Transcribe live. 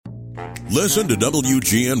Listen to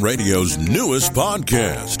WGN Radio's newest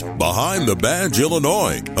podcast, Behind the Badge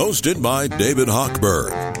Illinois, hosted by David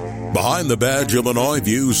Hochberg. Behind the Badge Illinois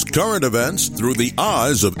views current events through the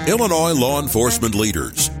eyes of Illinois law enforcement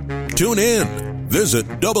leaders. Tune in. Visit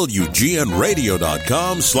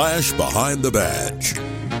WGNRadio.com/Behind the Badge.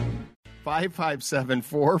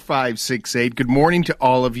 557-4568. Good morning to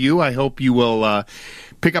all of you. I hope you will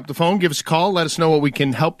pick up the phone, give us a call, let us know what we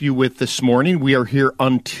can help you with this morning. We are here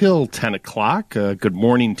until 10 o'clock. Good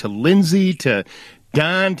morning to Lindsay, to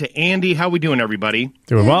Don, to Andy. How we doing, everybody?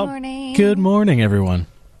 Doing well. Good morning. Good morning, everyone.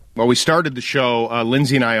 Well, we started the show,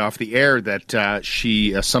 Lindsay and I, off the air, that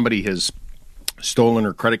somebody has stolen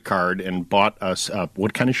her credit card and bought us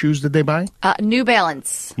what kind of shoes did they buy? New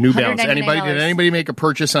Balance. New Balance. $199. Did anybody make a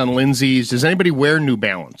purchase on Lindsay's? Does anybody wear New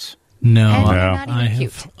Balance? No, Not even I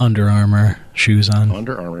cute. have Under Armour shoes on.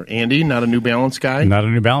 Under Armour. Andy, not a New Balance guy? Not a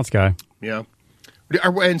New Balance guy. Yeah.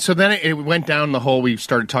 And so then it went down the whole, we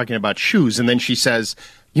started talking about shoes, and then she says,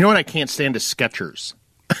 you know what I can't stand is Skechers.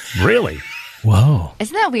 Really? Whoa.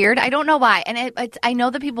 Isn't that weird? I don't know why. And I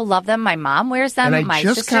know that people love them. My mom wears them. And I My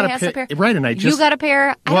just sister got a has a pair. pair. Right, and I just... You got a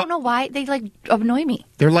pair. I Well- don't know why. They, annoy me.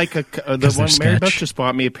 They're like the 'Cause one they're Mary Beth Skech. just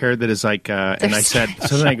bought me a pair that is like, and I said,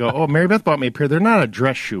 so then I go, oh, Mary Beth bought me a pair. They're not a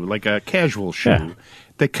dress shoe, like a casual shoe. Yeah.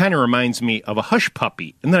 That kind of reminds me of a Hush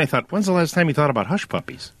Puppy. And then I thought, when's the last time you thought about Hush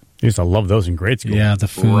Puppies? I used to love those in grade school. Yeah, the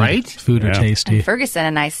food. Right? Food are Yeah. tasty. Ferguson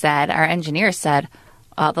and I said, our engineer said,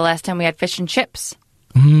 the last time we had fish and chips.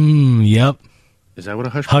 Yep. Is that what a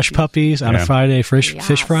Hush Hush Puppy is? puppies on Yeah. a Friday, fish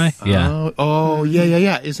fry? Yeah.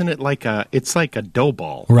 Yeah. Isn't it like it's like a dough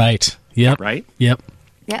ball, Right. Yep. right? Yep.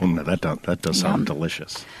 Yeah. That does sound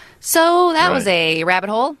delicious. So that was Right. a rabbit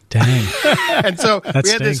hole. Dang. And so we had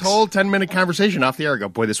this stinks. whole 10-minute conversation off the air. I go,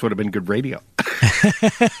 boy, this would have been good radio.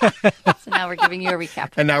 So now we're giving you a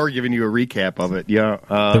recap. And now we're giving you a recap of it. Yeah.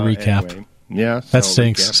 The recap. Anyway. Yeah. That so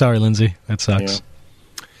stinks. recap. Sorry, Lindsay. That sucks. Yeah.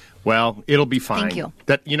 Well, it'll be fine. Thank you.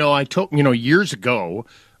 That I told years ago,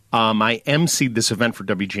 I emceed this event for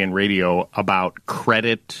WGN Radio about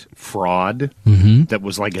credit fraud that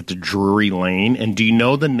was like at the Drury Lane. And do you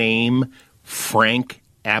know the name Frank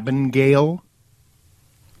Abagnale?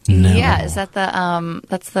 No. Yeah, is that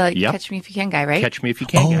that's the Yep. Catch Me If You Can guy, right? Catch Me If You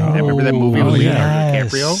Can. guy. Remember that movie with Leonardo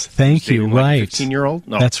yes. DiCaprio? Thank Dating, you. like, Right. 15-year-old?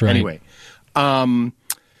 No, That's right. Anyway.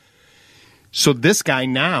 So this guy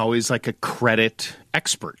now is like a credit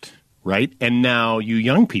expert, right? And now you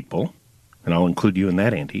young people, and I'll include you in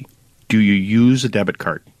that, Andy, do you use a debit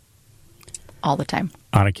card? All the time.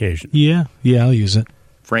 On occasion. Yeah. Yeah, I'll use it.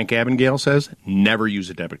 Frank Abagnale says never use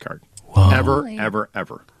a debit card. Whoa. Ever, Really? ever,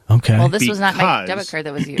 ever. Okay. Well, this was not my Because- debit card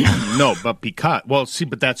that was used. No, but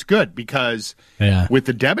but that's good because Yeah. with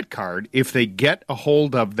the debit card, if they get a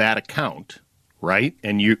hold of that account, right,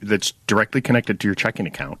 and that's directly connected to your checking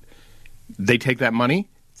account, they take that money,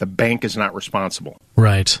 the bank is not responsible.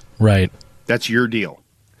 Right. Right. That's your deal.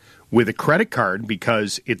 With a credit card,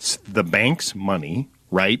 because it's the bank's money,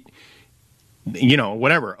 right?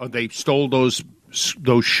 Whatever. They stole those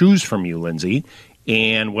shoes from you, Lindsay,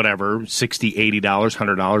 and whatever, $60, $80,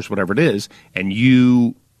 $100, whatever it is, and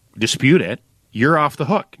you dispute it, you're off the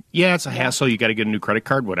hook. Yeah, it's a hassle. You got to get a new credit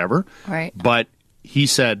card, whatever. Right. But he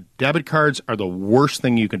said debit cards are the worst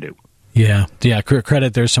thing you can do. Yeah. Yeah.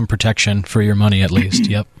 Credit, there's some protection for your money at least.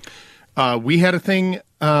 Yep. We had a thing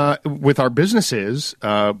with our businesses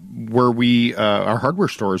where our hardware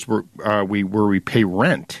stores where we pay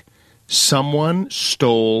rent. Someone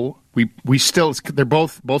stole. We still, they're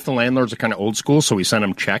both the landlords are kind of old school, so we send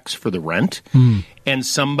them checks for the rent. And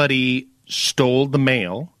somebody stole the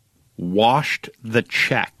mail, washed the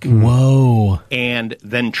check, Whoa. and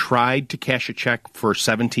then tried to cash a check for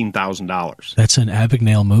 $17,000. That's an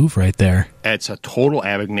Abagnale move right there. It's a total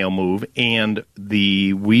Abagnale move, and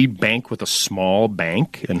we bank with a small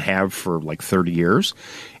bank and have for like 30 years,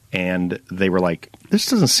 and they were like, this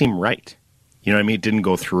doesn't seem right. You know what I mean? It didn't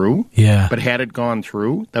go through. Yeah. But had it gone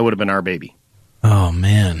through, that would have been our baby. Oh,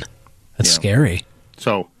 man. That's Yeah. scary.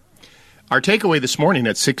 So our takeaway this morning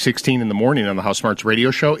at 6:16 in the morning on the House Smarts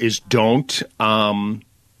radio show is don't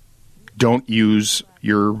use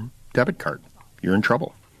your debit card. You're in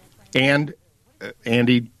trouble. And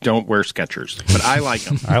Andy, don't wear Skechers. But I like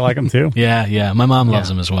them. I like them too. Yeah. Yeah. My mom loves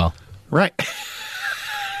them as well. Right.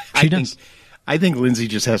 She does. I think Lindsay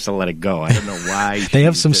just has to let it go. I don't know why. They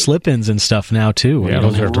have some slip-ins and stuff now, too. where Yeah, you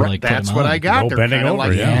don't those have are to, right. like, put That's them what on. I got. No They're bending kinda over,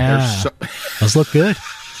 like, yeah. they're Those look good.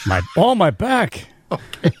 My back.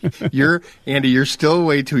 You're still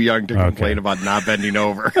way too young to Okay. complain about not bending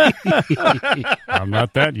over. I'm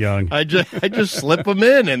not that young. I just slip them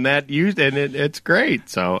in, and it's great.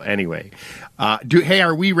 So anyway,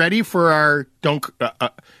 are we ready for our don't?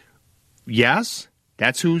 Yes,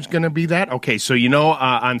 that's who's going to be that. Okay, so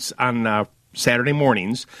on Saturday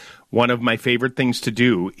mornings, one of my favorite things to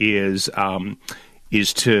do is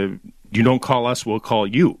to you don't call us, we'll call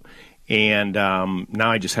you. And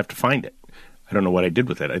now I just have to find it. I don't know what I did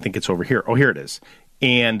with it. I think it's over here. Oh, here it is.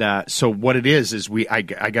 And so what it is I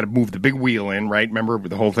got to move the big wheel in, right? Remember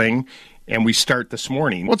the whole thing? And we start this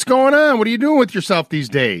morning. What's going on? What are you doing with yourself these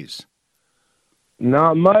days?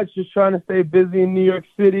 Not much. Just trying to stay busy in New York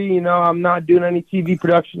City. I'm not doing any TV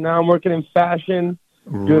production now. I'm working in fashion,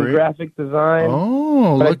 doing graphic design.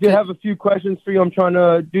 Oh, but I did have a few questions for you. I'm trying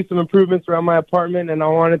to do some improvements around my apartment, and I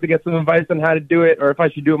wanted to get some advice on how to do it, or if I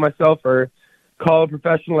should do it myself, or call a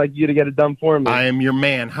professional like you to get it done for me. I am your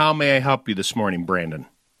man. How may I help you this morning, Brandon?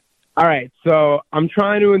 All right. So I'm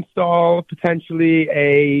trying to install potentially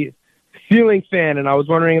a ceiling fan, and I was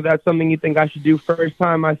wondering if that's something you think I should do first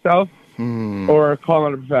time myself or call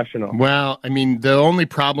on a professional. Well, I mean, the only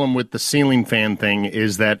problem with the ceiling fan thing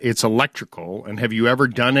is that it's electrical. And have you ever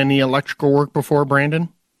done any electrical work before, Brandon?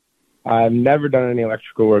 I've never done any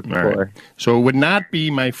electrical work before. Right. So it would not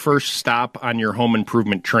be my first stop on your home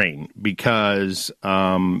improvement train because,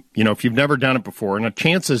 if you've never done it before, and the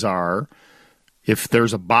chances are, if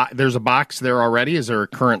there's a box there already, is there a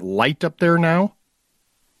current light up there now?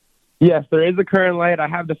 Yes, there is a current light. I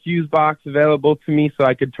have the fuse box available to me so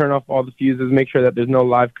I could turn off all the fuses, make sure that there's no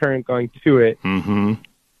live current going to it. Mm-hmm.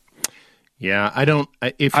 Yeah, I don't...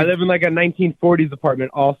 I live in like a 1940s apartment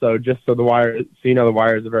also, just so the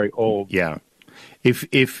wires are very old. Yeah.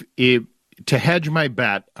 If to hedge my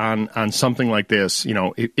bet on something like this,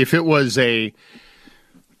 if it was a...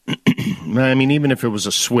 I mean, even if it was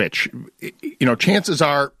a switch, chances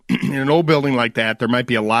are in an old building like that, there might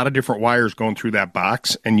be a lot of different wires going through that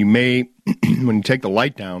box. And you may, when you take the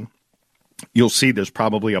light down, you'll see there's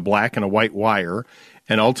probably a black and a white wire.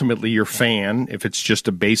 And ultimately your fan, if it's just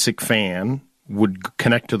a basic fan, would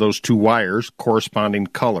connect to those two wires, corresponding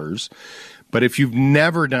colors. But if you've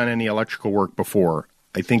never done any electrical work before,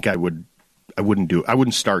 I think I wouldn't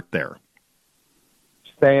start there.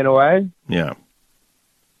 Staying away? Yeah.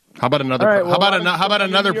 How about another? Right, well, how about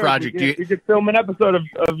another project? You could film an episode of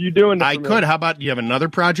you doing this. I could. How about you have another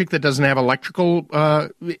project that doesn't have electrical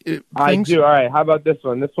things? I do. All right. How about this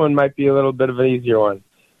one? This one might be a little bit of an easier one.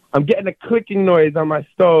 I'm getting a clicking noise on my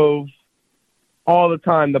stove all the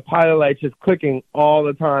time. The pilot light's just clicking all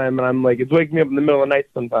the time, and I'm like, it's waking me up in the middle of the night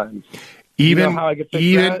sometimes. Even how I can fix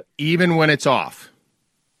that? Even when it's off.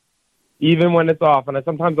 Even when it's off, and I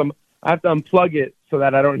have to unplug it so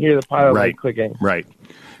that I don't hear the pilot light clicking. Right.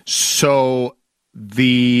 So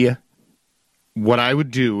what I would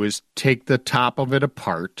do is take the top of it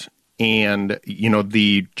apart and,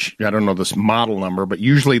 I don't know this model number, but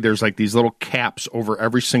usually there's like these little caps over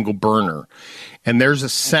every single burner. And there's a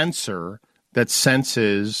sensor that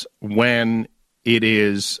senses when it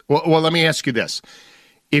is, well, let me ask you this.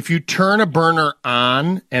 If you turn a burner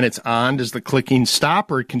on and it's on, does the clicking stop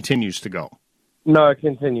or it continues to go? No, it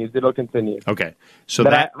continues. It'll continue. Okay. So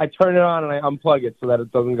but I turn it on and I unplug it so that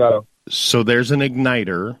it doesn't go. So there's an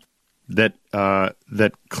igniter that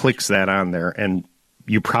clicks that on there, and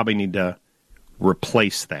you probably need to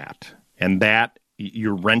replace that. And that,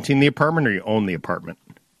 you're renting the apartment or you own the apartment?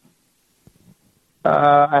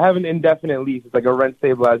 I have an indefinite lease. It's like a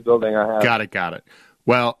rent-stabilized building I have. Got it.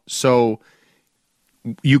 Well, so...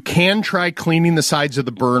 you can try cleaning the sides of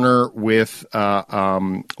the burner with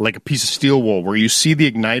like a piece of steel wool where you see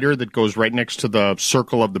the igniter that goes right next to the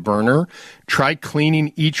circle of the burner. Try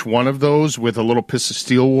cleaning each one of those with a little piece of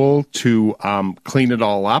steel wool to clean it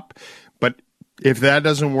all up. But if that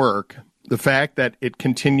doesn't work, the fact that it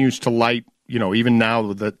continues to light, even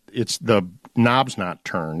now that it's the knob's not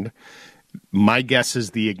turned, my guess is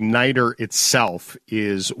the igniter itself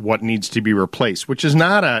is what needs to be replaced, which is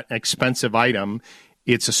not an expensive item.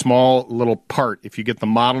 It's a small little part. If you get the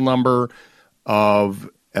model number of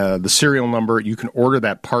the serial number, you can order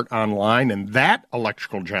that part online. And that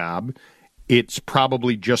electrical job, it's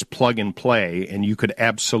probably just plug and play, and you could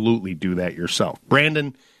absolutely do that yourself.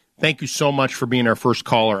 Brandon, thank you so much for being our first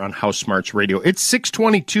caller on House Smarts Radio. It's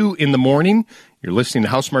 6:22 in the morning. You're listening to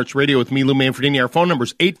House Smarts Radio with me, Lou Manfredini. Our phone number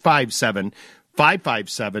is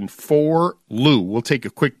 857-557-4LOU. We'll take a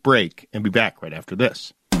quick break and be back right after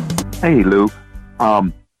this. Hey, Lou.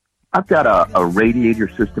 I've got a radiator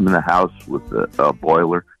system in the house with a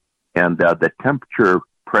boiler, and the temperature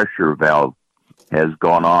pressure valve has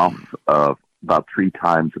gone off about 3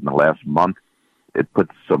 times in the last month. It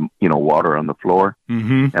puts some, water on the floor,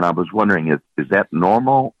 and I was wondering, is that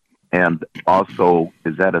normal? And also,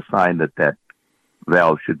 is that a sign that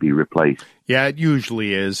valve should be replaced? Yeah, it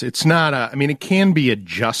usually is. It's not it can be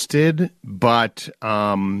adjusted, but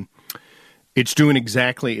It's doing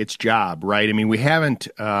exactly its job, right? I mean, we haven't,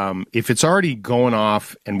 if it's already going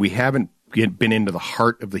off and we haven't been into the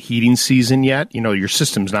heart of the heating season yet, your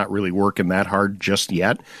system's not really working that hard just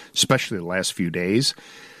yet, especially the last few days.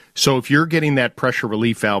 So if you're getting that pressure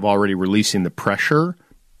relief valve already releasing the pressure,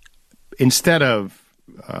 instead of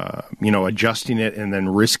adjusting it and then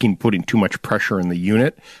risking putting too much pressure in the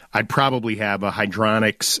unit, I'd probably have a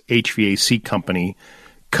Hydronics HVAC company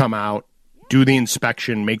come out, do the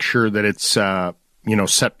inspection, make sure that it's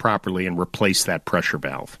set properly, and replace that pressure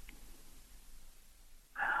valve.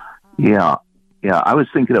 Yeah. I was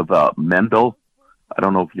thinking of Mendel. I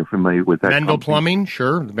don't know if you're familiar with that. Mendel company. Plumbing,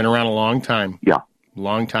 sure, they've been around a long time. Yeah,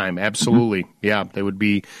 long time, absolutely. Mm-hmm. Yeah, they would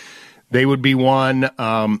be one.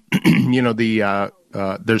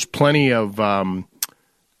 There's plenty of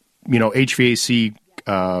HVAC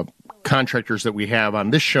contractors that we have on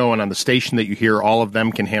this show and on the station that you hear. All of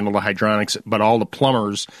them can handle the hydronics, but all the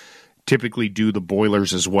plumbers typically do the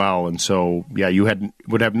boilers as well. And so, yeah, you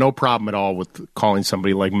would have no problem at all with calling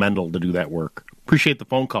somebody like Mendel to do that work. Appreciate the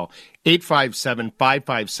phone call.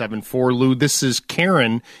 857-5574, Lou. This is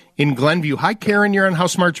Karen in Glenview. Hi, Karen. You're on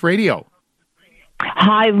House Smarts Radio.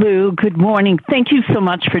 Hi, Lou. Good morning. Thank you so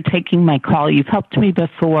much for taking my call. You've helped me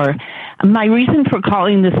before. My reason for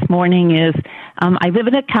calling this morning is I live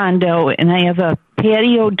in a condo, and I have a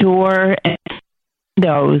patio door and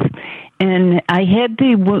windows, and I had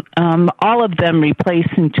all of them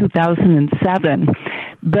replaced in 2007.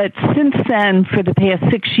 But since then, for the past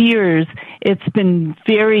 6 years, it's been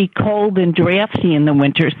very cold and drafty in the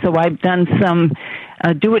winter, so I've done some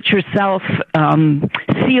do-it-yourself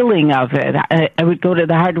sealing of it. I would go to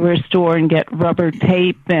the hardware store and get rubber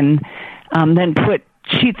tape and then put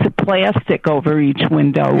sheets of plastic over each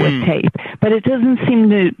window with tape. But it doesn't seem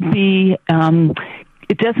to be,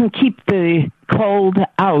 it doesn't keep the cold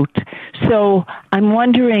out. So I'm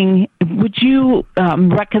wondering, would you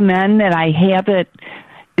recommend that I have it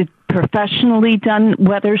professionally done,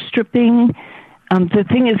 weather stripping? The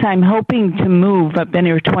thing is, I'm hoping to move. I've been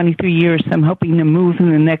here 23 years. So I'm hoping to move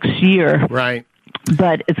in the next year. Right.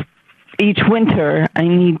 But it's each winter I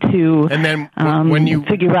need to and then when you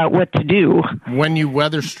figure out what to do. When you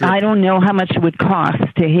weather strip, I don't know how much it would cost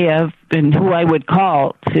to have and who I would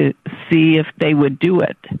call to see if they would do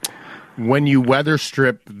it. When you weather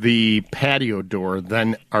strip the patio door,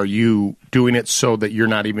 then are you doing it so that you're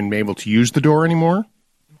not even able to use the door anymore?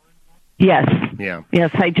 Yes. Yeah.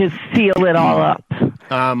 Yes, I just seal it all up.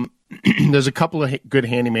 There's a couple of good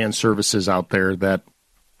handyman services out there that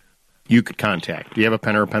you could contact. Do you have a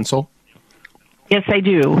pen or a pencil? Yes, I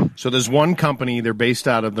do. So there's one company, they're based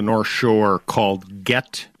out of the North Shore, called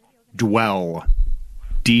Get Dwell,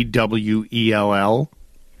 DWELL,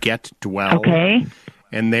 Get Dwell. Okay.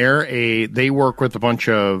 And they work with a bunch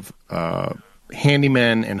of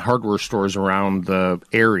handymen and hardware stores around the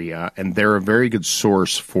area, and they're a very good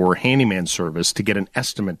source for handyman service to get an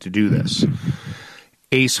estimate to do this.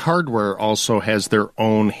 Ace Hardware also has their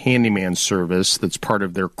own handyman service that's part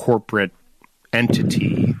of their corporate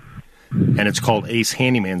entity, and it's called Ace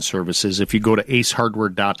Handyman Services. If you go to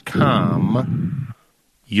acehardware.com,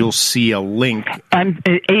 you'll see a link.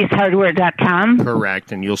 acehardware.com?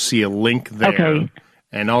 Correct, and you'll see a link there. Okay.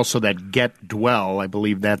 And also that Get Dwell, I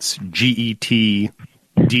believe that's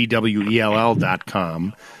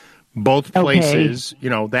GETDWELL.com. Both places,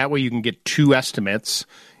 that way you can get two estimates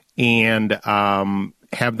and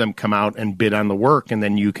have them come out and bid on the work, and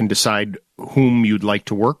then you can decide whom you'd like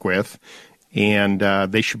to work with. And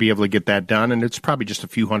they should be able to get that done. And it's probably just a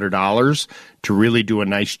few $100s to really do a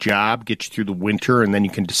nice job, get you through the winter, and then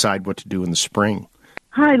you can decide what to do in the spring.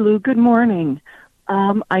 Hi, Lou. Good morning.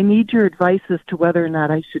 I need your advice as to whether or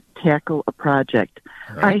not I should tackle a project.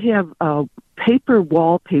 Right. I have paper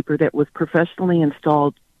wallpaper that was professionally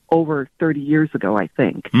installed over 30 years ago, I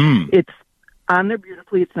think. It's on there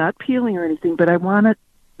beautifully. It's not peeling or anything, but I want it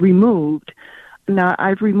removed. Now,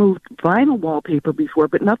 I've removed vinyl wallpaper before,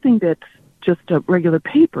 but nothing that's just a regular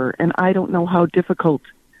paper, and I don't know how difficult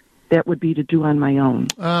that would be to do on my own.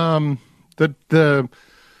 Well,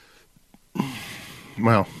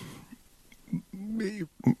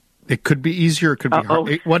 it could be easier. It could be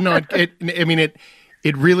hard.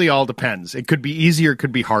 It really all depends. It could be easier. It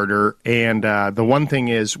could be harder. And the one thing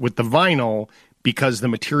is with the vinyl, because the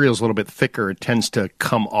material is a little bit thicker, it tends to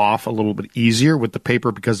come off a little bit easier. With the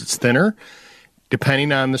paper, because it's thinner,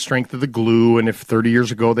 depending on the strength of the glue and if 30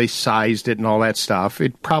 years ago they sized it and all that stuff,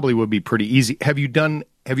 it probably would be pretty easy.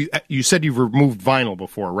 You said you've removed vinyl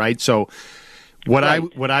before, right? So what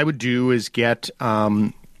I would do is get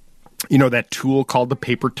that tool called the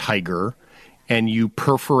Paper Tiger, and you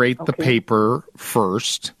perforate the paper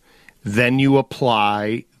first, then you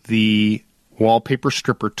apply the wallpaper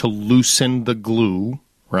stripper to loosen the glue,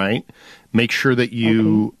 right? Make sure that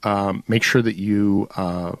you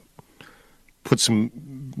put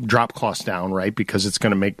some drop cloths down, right? Because it's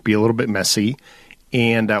going to be a little bit messy.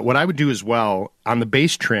 And what I would do as well on the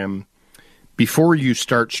base trim, before you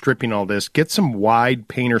start stripping all this, get some wide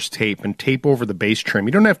painter's tape and tape over the base trim.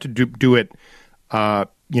 You don't have to do it,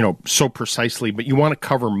 so precisely, but you want to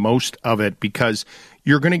cover most of it because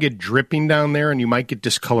you're going to get dripping down there, and you might get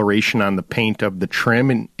discoloration on the paint of the trim.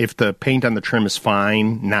 And if the paint on the trim is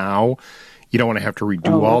fine now, you don't want to have to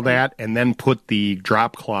redo all that, and then put the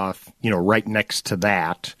drop cloth, right next to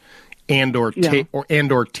that, or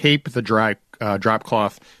tape the drop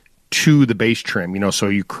cloth to the base trim. So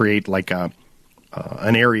you create like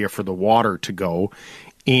an area for the water to go,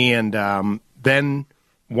 and then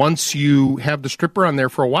once you have the stripper on there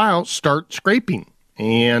for a while, start scraping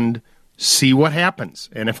and see what happens.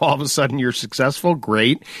 And if all of a sudden you're successful,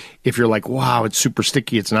 great. If you're like, wow, it's super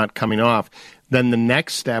sticky, it's not coming off, then the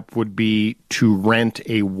next step would be to rent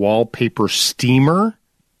a wallpaper steamer.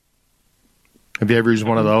 Have you ever used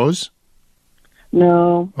one of those?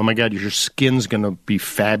 No. Oh, my God, your skin's going to be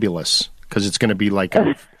fabulous because it's going to be like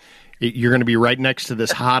you're going to be right next to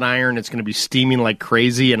this hot iron. It's going to be steaming like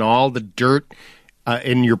crazy, and all the dirt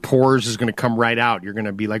in your pores is going to come right out. You're going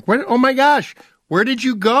to be like, what? Oh, my gosh. Where did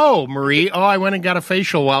you go, Marie? Oh, I went and got a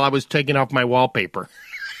facial while I was taking off my wallpaper.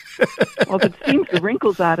 Well, if it steams the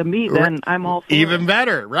wrinkles out of me, then I'm all for even it.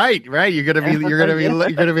 better, right? You're gonna be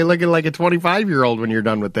looking like a 25-year-old when you're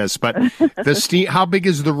done with this. But the steam. How big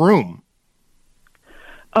is the room?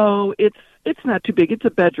 Oh, it's not too big. It's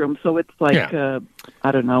a bedroom, so it's like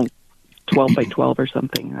I don't know, 12 by 12 or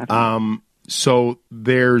something. So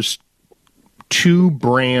there's 2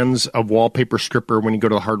 brands of wallpaper stripper when you go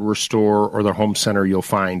to the hardware store or the home center. You'll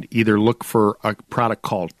find either look for a product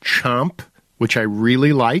called Chomp, which I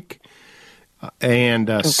really like, and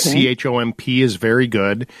CHOMP is very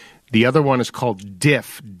good. The other one is called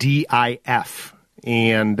DIF, DIF,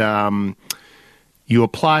 and you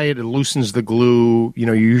apply it loosens the glue.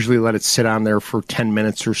 You usually let it sit on there for 10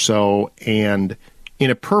 minutes or so, and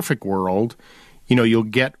in a perfect world, you'll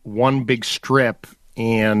get one big strip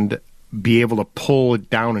and be able to pull it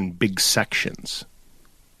down in big sections.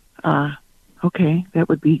 Okay, that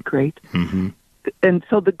would be great. Mm-hmm. And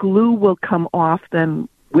so the glue will come off then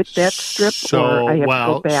with that strip, or I have to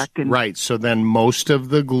go back and right. So then most of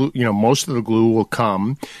the glue will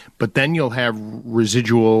come, but then you'll have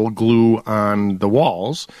residual glue on the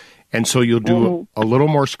walls, and so you'll do a little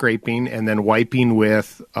more scraping and then wiping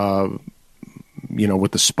with,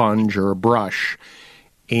 with a sponge or a brush,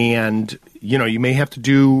 and you may have to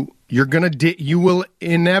do. You will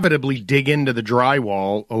inevitably dig into the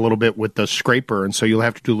drywall a little bit with the scraper, and so you'll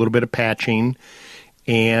have to do a little bit of patching,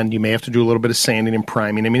 and you may have to do a little bit of sanding and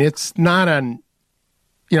priming. I mean, it's not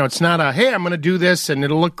hey, I'm going to do this and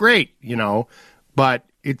it'll look great, but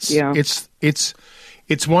it's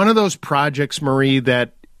one of those projects, Marie,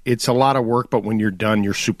 that it's a lot of work, but when you're done,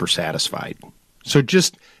 you're super satisfied. So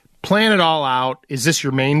just plan it all out. Is this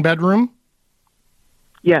your main bedroom?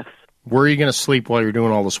 Yes. Where are you going to sleep while you're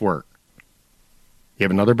doing all this work? You have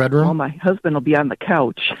another bedroom? Well, my husband will be on the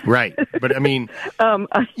couch. Right. But, I mean, Yeah,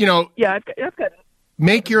 I've got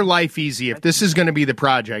make your life easy. If this is going to be the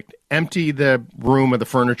project, empty the room of the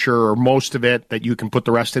furniture or most of it that you can put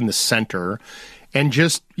the rest in the center, and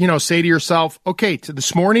just, say to yourself, okay,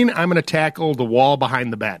 this morning I'm going to tackle the wall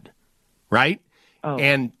behind the bed, right? Oh.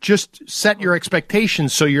 And just set your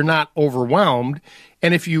expectations so you're not overwhelmed.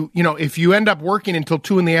 And if you end up working until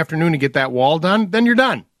 2 p.m. to get that wall done, then you're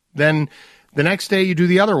done. Then the next day you do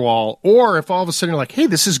the other wall. Or if all of a sudden you're like, hey,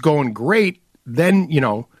 this is going great, then,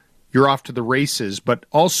 you're off to the races. But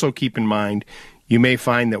also keep in mind, you may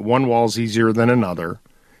find that one wall is easier than another.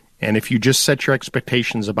 And if you just set your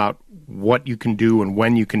expectations about what you can do and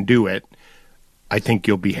when you can do it, I think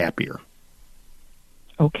you'll be happier.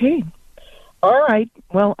 Okay. All right.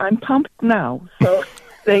 Well, I'm pumped now, so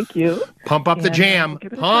thank you. Pump up the jam.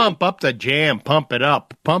 Pump up the jam. Pump it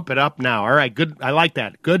up. Pump it up now. All right, good. I like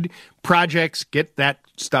that. Good projects. Get that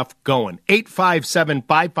stuff going.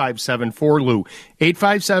 857-557-4LOU.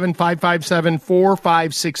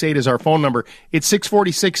 857-557-4568 is our phone number. It's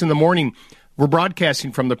 6:46 in the morning. We're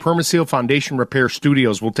broadcasting from the Permaseal Foundation Repair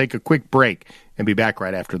Studios. We'll take a quick break and be back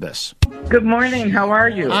right after this. Good morning. How are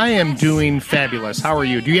you? I am doing fabulous. How are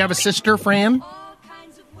you? Do you have a sister, Fran?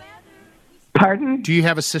 Pardon? Do you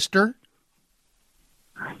have a sister?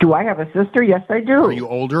 Do I have a sister? Yes, I do. Are you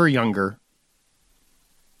older or younger?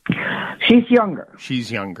 She's younger.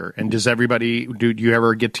 She's younger. And does everybody, do you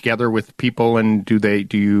ever get together with people and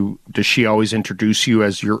does she always introduce you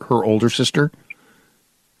as her older sister?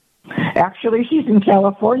 Actually, she's in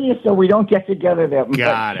California, so we don't get together that much.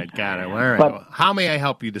 Got it. All right. But- How may I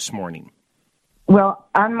help you this morning? Well,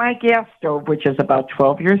 on my gas stove, which is about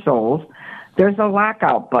 12 years old, there's a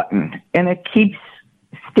lockout button, and it keeps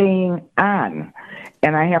staying on.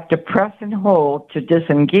 And I have to press and hold to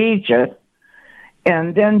disengage it.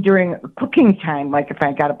 And then during cooking time, like if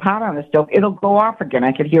I got a pot on the stove, it'll go off again.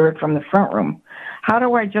 I could hear it from the front room. How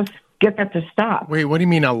do I just get that to stop? Wait, what do you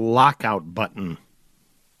mean a lockout button?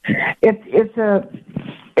 It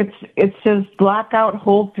says lockout,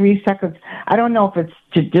 hold 3 seconds. I don't know if it's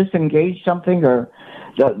to disengage something or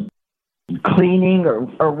the cleaning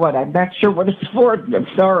or what. I'm not sure what it's for. I'm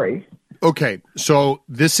sorry. Okay, so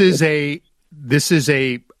this is a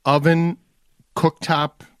oven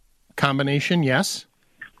cooktop combination, yes?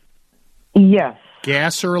 Yes.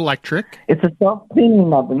 Gas or electric? It's a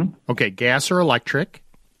self-cleaning oven. Okay, gas or electric?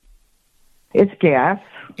 It's gas.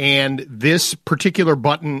 And this particular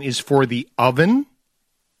button is for the oven?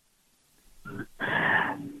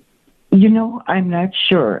 You know, I'm not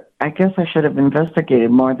sure. I guess I should have investigated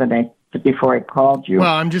more before I called you.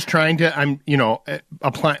 Well, I'm just trying to,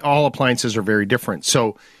 all appliances are very different.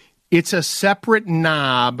 So it's a separate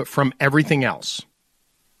knob from everything else.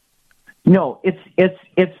 No,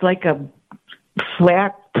 it's like a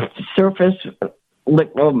flat surface.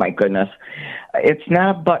 Oh my goodness! It's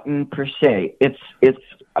not a button per se. It's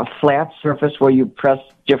a flat surface where you press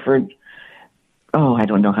different. Oh, I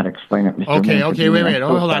don't know how to explain it, Mr. Okay, wait.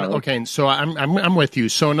 Oh, hold on. Okay, so I'm with you.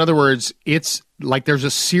 So in other words, it's like there's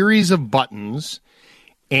a series of buttons,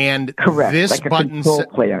 and correct, this like button a control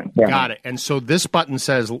player. Yeah. Got it. And so this button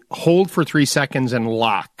says hold for 3 seconds and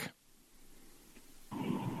lock.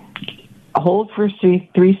 Hold for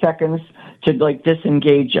 3 seconds to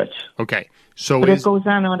disengage it. Okay. So but it goes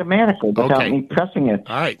on automatically without me pressing it.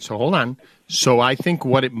 All right. So hold on. So I think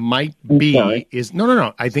what it might be is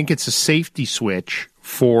no. I think it's a safety switch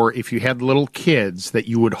for if you had little kids that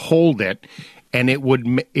you would hold it, and it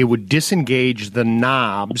would disengage the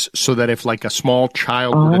knobs so that if like a small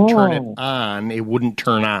child were to turn it on, it wouldn't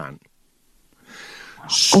turn on.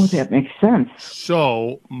 Oh, that makes sense.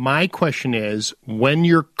 So my question is, when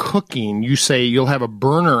you're cooking, you say you'll have a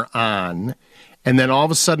burner on, and then all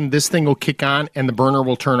of a sudden this thing will kick on and the burner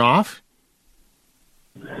will turn off?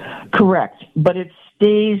 Correct. But it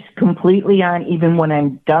stays completely on even when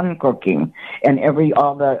I'm done cooking, and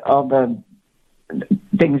all the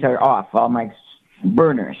things are off, all my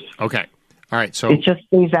burners. Okay. All right. So it just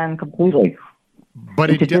stays on completely. But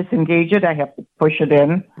to disengage it, I have to push it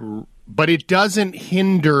in. But it doesn't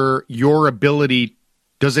hinder your ability.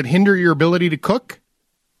 Does it hinder your ability to cook?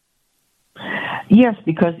 Yes,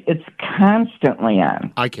 because it's constantly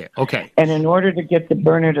on. Okay. And in order to get the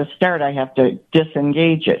burner to start, I have to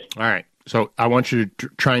disengage it. All right. So I want you to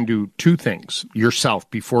try and do two things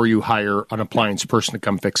yourself before you hire an appliance person to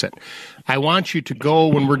come fix it. I want you to go,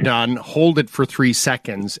 when we're done, hold it for 3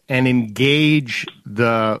 seconds and engage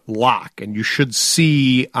the lock. And you should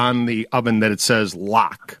see on the oven that it says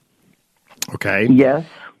lock. Okay? Yes.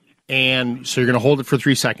 And so you're going to hold it for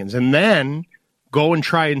 3 seconds. And then go and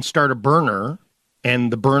try and start a burner,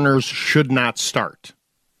 and the burners should not start.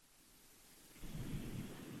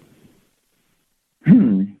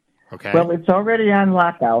 Okay. Well, it's already on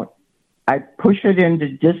lockout. I push it in to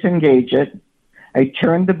disengage it. I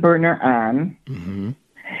turn the burner on. Mm-hmm.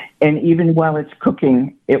 And even while it's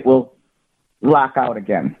cooking, it will lock out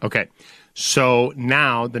again. Okay. So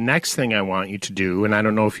now the next thing I want you to do, and I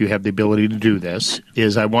don't know if you have the ability to do this,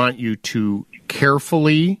 is I want you to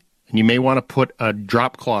carefully, and you may want to put a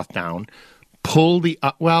drop cloth down, pull the,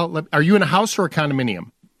 are you in a house or a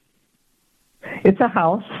condominium? It's a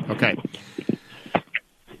house. Okay.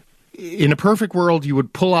 In a perfect world, you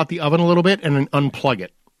would pull out the oven a little bit and then unplug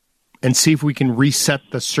it and see if we can reset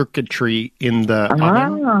the circuitry in the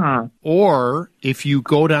oven. Or if you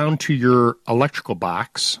go down to your electrical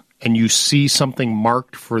box and you see something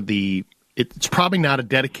marked for it's probably not a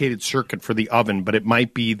dedicated circuit for the oven, but it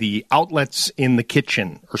might be the outlets in the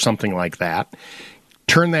kitchen or something like that.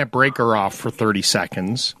 Turn that breaker off for 30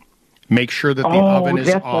 seconds. Make sure that the oven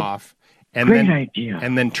is off. Great idea.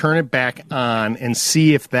 And then turn it back on and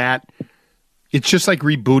see if it's just like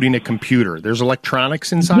rebooting a computer. There's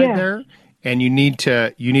electronics inside there, and you need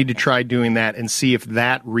to try doing that and see if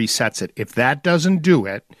that resets it. If that doesn't do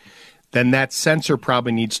it, then that sensor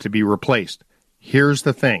probably needs to be replaced. Here's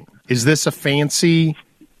the thing. Is this a fancy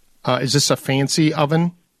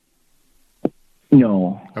oven?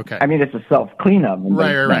 No. Okay. I mean, it's a self-clean oven, but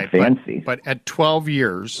it's not fancy. But at 12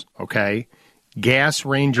 years, okay, gas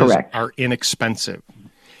ranges are inexpensive.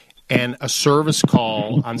 And a service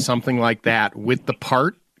call on something like that with the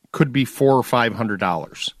part could be $400 or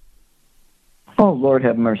 $500. Oh, Lord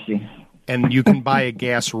have mercy. And you can buy a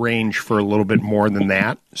gas range for a little bit more than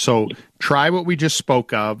that. So try what we just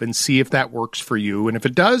spoke of and see if that works for you. And if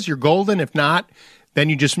it does, you're golden. If not, then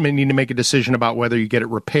you just need to make a decision about whether you get it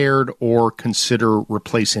repaired or consider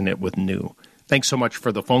replacing it with new. Thanks so much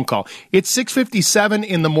for the phone call. It's 6:57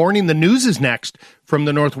 in the morning. The news is next from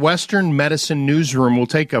the Northwestern Medicine Newsroom. We'll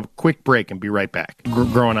take a quick break and be right back.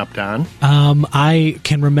 Growing up, Don? I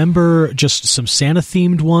can remember just some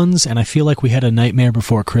Santa-themed ones, and I feel like we had a Nightmare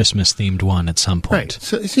Before Christmas-themed one at some point.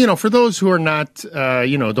 Right. So, for those who are not,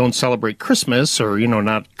 don't celebrate Christmas or,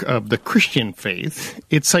 not of the Christian faith,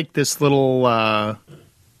 it's like this little...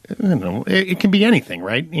 it can be anything,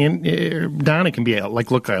 right? And Don, it can be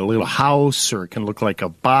look like a little house, or it can look like a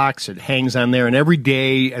box. It hangs on there, and every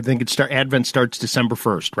day, I think Advent starts December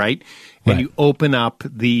 1st, right? And you open up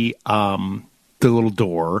the little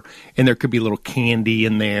door, and there could be a little candy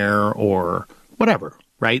in there or whatever,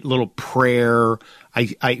 right? A little prayer.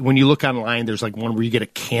 When you look online, there's like one where you get a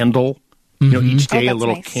candle. Each day a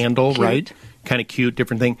little candle, cute. Right? Kind of cute,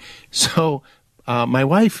 different thing. So my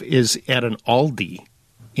wife is at an Aldi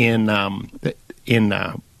in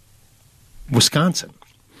Wisconsin,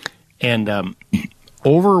 and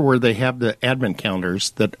over where they have the Advent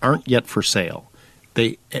calendars that aren't yet for sale,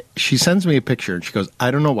 she sends me a picture and she goes,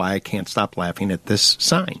 I don't know why I can't stop laughing at this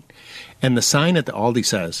sign. And the sign at the Aldi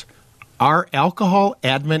says, our alcohol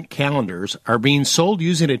Advent calendars are being sold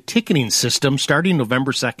using a ticketing system starting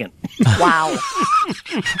November 2nd. Wow.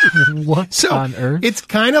 What on earth? It's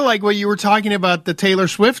kind of like what you were talking about, the Taylor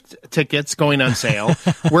Swift tickets going on sale,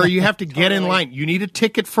 where you have to get in line. You need a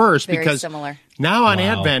ticket first. Very because similar. Now on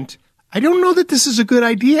Advent, I don't know that this is a good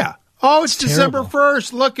idea. Oh, it's December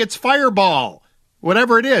 1st. Look, it's Fireball.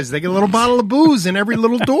 Whatever it is. They get a little bottle of booze in every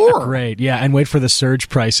little door. Great. Yeah, and wait for the surge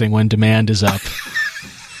pricing when demand is up.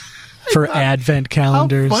 For Advent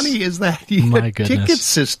calendars. How funny is that? My goodness. Ticket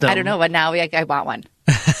system. I don't know, but now I want one.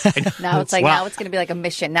 Now it's like, now it's going to be like a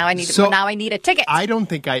mission. Now I need a ticket. I don't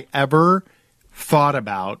think I ever thought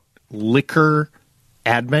about liquor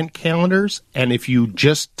Advent calendars. And if you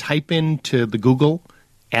just type into the Google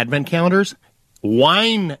Advent calendars,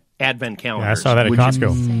 wine Advent calendars. Yeah, I saw that at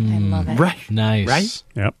Costco. I love it. Right. Nice. Right?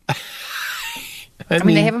 Yep. I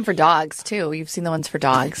mean, they have them for dogs, too. You've seen the ones for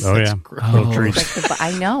dogs. Oh, yeah. Oh.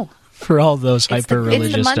 I know. For all those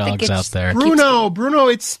hyper-religious dogs out there. Bruno,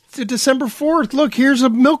 it's December 4th. Look, here's a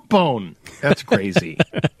milk bone. That's crazy.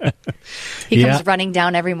 He comes running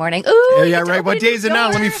down every morning. Ooh, yeah, right. What day is it now?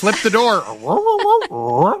 Let me flip the door.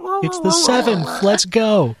 It's the 7th. Let's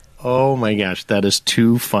go. Oh, my gosh. That is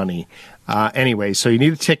too funny. Anyway, so you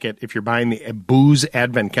need a ticket if you're buying the booze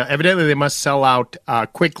Advent calendar. Evidently, they must sell out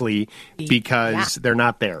quickly because they're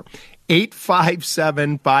not there.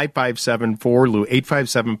 857-557-4LOU.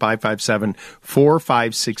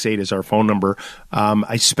 857-557-4568 is our phone number.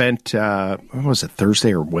 I spent, when was it,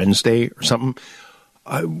 Thursday or Wednesday or something?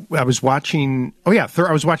 I was watching, I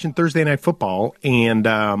was watching Thursday Night Football, and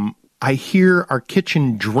I hear our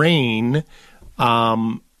kitchen drain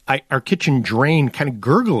kind of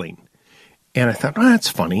gurgling. And I thought, that's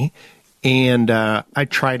funny. And I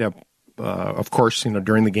try to, of course,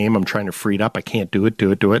 during the game, I'm trying to free it up. I can't do it.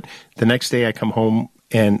 The next day I come home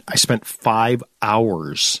and I spent 5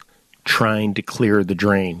 hours trying to clear the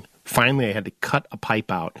drain. Finally, I had to cut a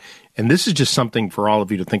pipe out. And this is just something for all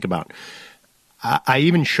of you to think about. I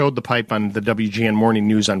even showed the pipe on the WGN Morning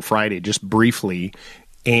News on Friday, just briefly.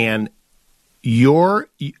 And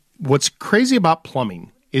what's crazy about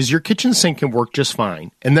plumbing is your kitchen sink can work just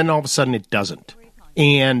fine, and then all of a sudden it doesn't.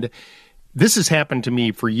 And this has happened to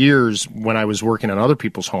me for years when I was working on other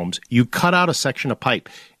people's homes. You cut out a section of pipe,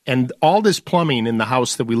 and all this plumbing in the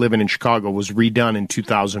house that we live in Chicago was redone in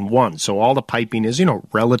 2001. So all the piping is,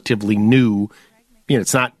 relatively new.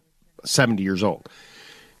 It's not 70 years old.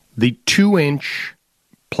 The 2-inch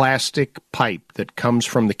plastic pipe that comes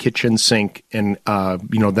from the kitchen sink and,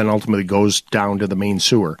 then ultimately goes down to the main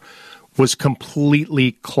sewer was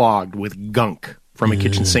completely clogged with gunk from a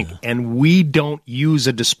kitchen sink. And we don't use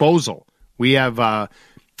a disposal. We have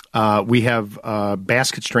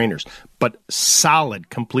basket strainers, but solid,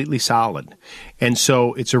 completely solid. And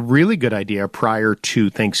so it's a really good idea prior to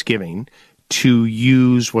Thanksgiving to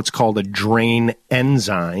use what's called a drain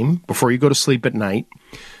enzyme before you go to sleep at night.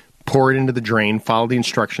 Pour it into the drain, follow the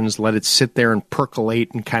instructions, let it sit there and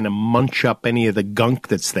percolate and kind of munch up any of the gunk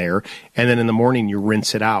that's there. And then in the morning, you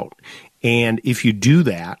rinse it out. And if you do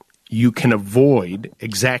that, you can avoid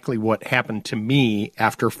exactly what happened to me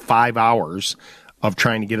after 5 hours of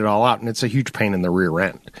trying to get it all out. And it's a huge pain in the rear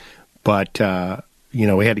end. But,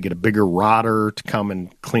 we had to get a bigger rodder to come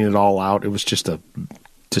and clean it all out. It was just a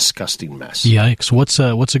disgusting mess. Yikes. What's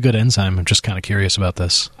a good enzyme? I'm just kind of curious about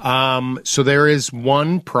this. So there is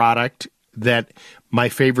one product that my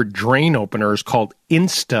favorite drain opener is called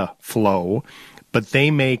InstaFlow, but they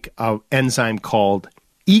make an enzyme called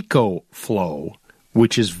EcoFlow,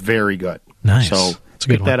 which is very good. Nice. So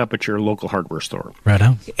pick that up at your local hardware store. Right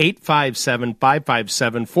on.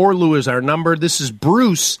 857-557-4LOU is our number. This is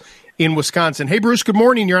Bruce in Wisconsin. Hey, Bruce, good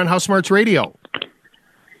morning. You're on House Smarts Radio.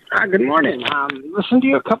 Good morning. Listened to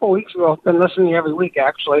you a couple weeks ago. Been listening to you every week,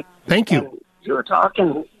 actually. Thank you. And you were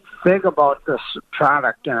talking big about this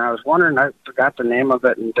product, and I was wondering, I forgot the name of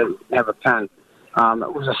it and didn't have a pen.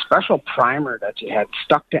 It was a special primer that you had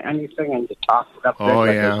stuck to anything, and you tossed it up there. Oh,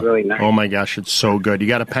 yeah. It was really nice. Oh, my gosh, it's so good. You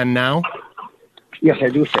got a pen now? Yes, I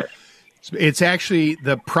do, sir. It's actually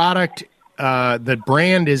the product, the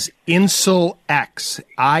brand is Insul X,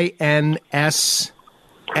 INSL-X.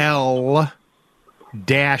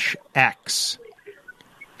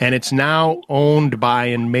 And it's now owned by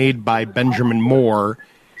and made by Benjamin Moore.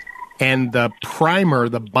 And the primer,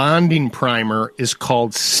 the bonding primer, is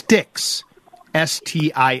called Stix,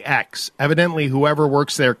 S-T-I-X. Evidently, whoever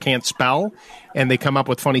works there can't spell, and they come up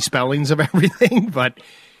with funny spellings of everything. But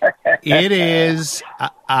it is,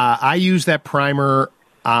 I use that primer,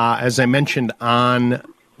 as I mentioned, on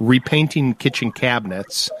repainting kitchen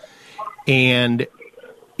cabinets. And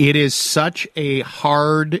it is such a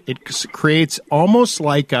hard, it creates almost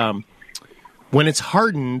like, when it's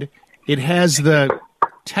hardened, it has the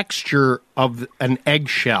texture of an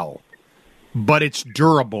eggshell, but it's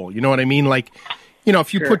durable. You know what I mean? Like, you know,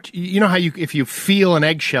 if you put, you know how if you feel an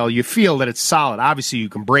eggshell, you feel that it's solid. Obviously, you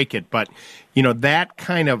can break it, but, you know, that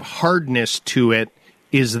kind of hardness to it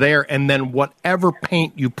is there. And then whatever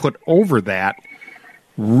paint you put over that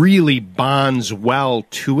really bonds well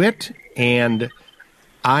to it. And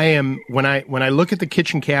when I look at the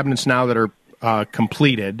kitchen cabinets now that are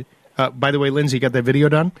completed, by the way, Lindsay, you got that video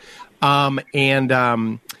done?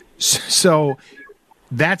 So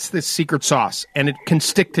that's the secret sauce, and it can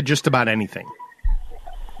stick to just about anything.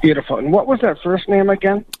 Beautiful. And what was that first name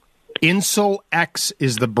again? Insul X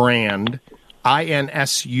is the brand,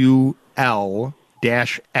 INSUL-X.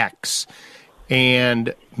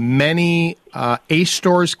 And many Ace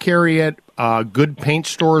stores carry it. Good paint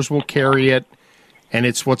stores will carry it. And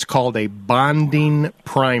it's what's called a bonding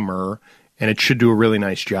primer, and it should do a really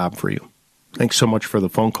nice job for you. Thanks so much for the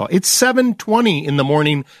phone call. It's 7:20 in the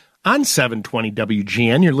morning on 720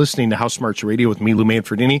 WGN. You're listening to House Smarts Radio with me, Lou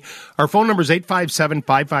Manfredini. Our phone number is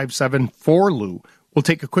 857-557-4LOU. We'll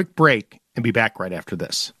take a quick break and be back right after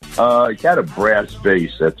this. I got a brass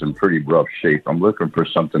vase that's in pretty rough shape. I'm looking for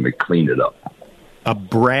something to clean it up. A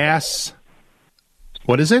brass,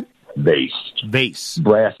 what is it? Vase.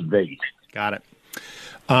 Brass vase. Got it.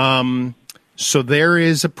 So there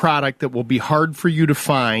is a product that will be hard for you to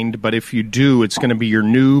find, but if you do, it's going to be your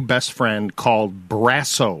new best friend called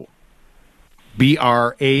Brasso.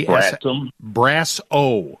 B-R-A-S...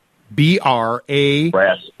 Brasso.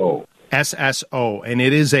 B-R-A-S-S-O. And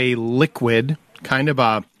it is a liquid, kind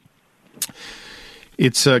of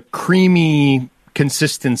it's a creamy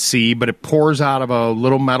consistency, but it pours out of a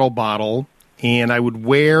little metal bottle. And I would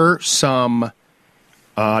wear some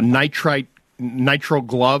nitrile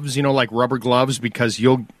gloves, you know, like rubber gloves, because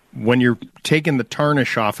when you're taking the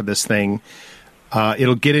tarnish off of this thing,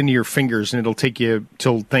 it'll get into your fingers and it'll take you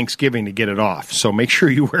till Thanksgiving to get it off. So make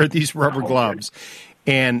sure you wear these rubber gloves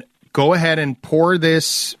and go ahead and pour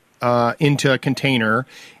this into a container,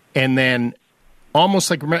 and then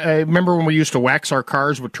almost like, I remember when we used to wax our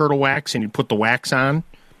cars with turtle wax and you'd put the wax on?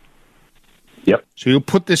 Yep. So you'll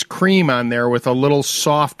put this cream on there with a little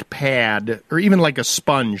soft pad, or even like a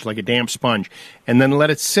sponge, like a damp sponge, and then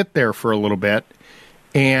let it sit there for a little bit.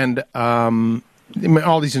 And all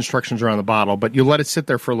these instructions are on the bottle, but you let it sit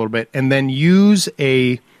there for a little bit, and then usually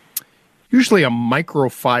a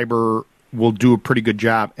microfiber will do a pretty good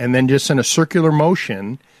job. And then just in a circular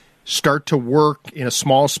motion, start to work in a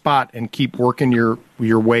small spot and keep working your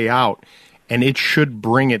way out, and it should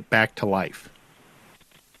bring it back to life.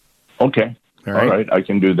 Okay. All right, I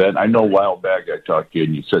can do that. I know a while back I talked to you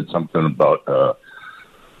and you said something about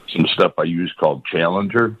some stuff I use called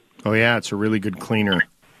Challenger. Oh, yeah, it's a really good cleaner.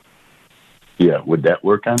 Yeah, would that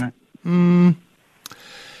work on it? No.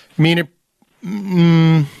 It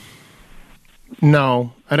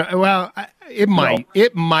might. No.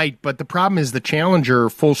 It might, but the problem is the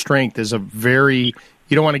Challenger full strength is you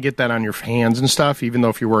don't want to get that on your hands and stuff, even though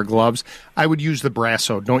if you wear gloves. I would use the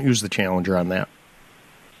Brasso. Don't use the Challenger on that.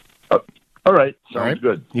 All right. Sounds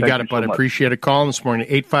good. You got it, bud. Appreciate a call this morning.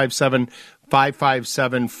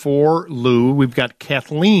 857-557-4LOU. We've got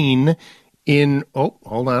Kathleen in, hold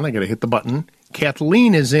on, I got to hit the button,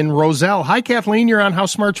 Kathleen is in Roselle. Hi, Kathleen. You're on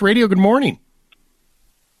House Smarts Radio. Good morning.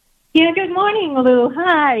 Yeah, good morning, Lou.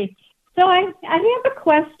 Hi. So I have a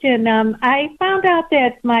question. I found out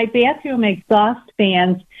that my bathroom exhaust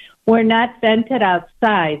fans were not vented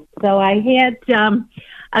outside. So I had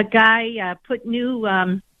a guy put new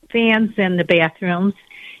fans in the bathrooms,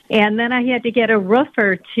 and then I had to get a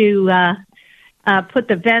roofer to put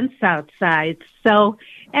the vents outside. So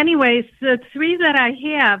anyways, the three that I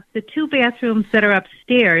have, the two bathrooms that are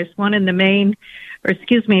upstairs, one in the main,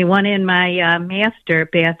 one in my master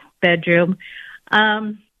bedroom,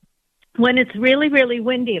 when it's really, really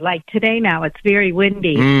windy, like today now, it's very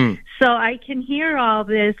windy. So I can hear all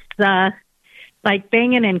this, like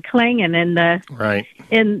banging and clanging, and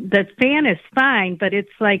the fan is fine, but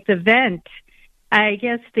it's like the vent. I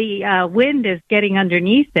guess the wind is getting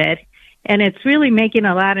underneath it, and it's really making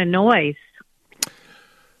a lot of noise.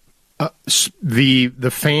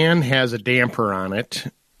 The fan has a damper on it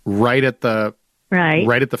right at the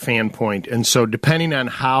fan point, and so depending on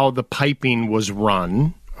how the piping was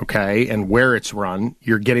run, okay, and where it's run,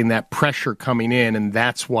 you're getting that pressure coming in, and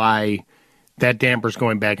that's why that damper's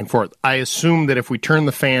going back and forth. I assume that if we turn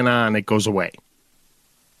the fan on, it goes away.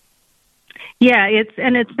 Yeah,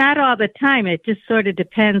 it's not all the time. It just sort of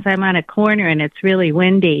depends. I'm on a corner and it's really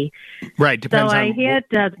windy. Right, depends. So I had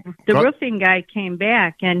the roofing guy came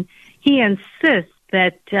back, and he insists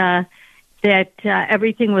that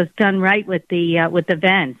everything was done right with the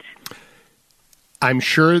vent. I'm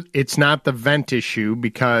sure it's not the vent issue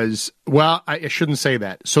because, well, I shouldn't say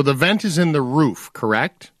that. So the vent is in the roof,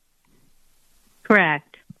 correct?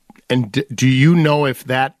 Correct. And do you know if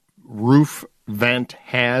that roof vent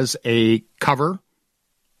has a cover,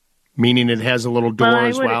 meaning it has a little door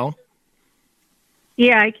as well?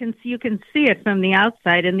 Yeah, you can see it from the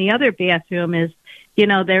outside, and the other bathroom is,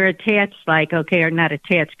 they're attached, or not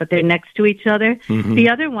attached, but they're next to each other. Mm-hmm. The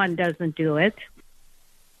other one doesn't do it.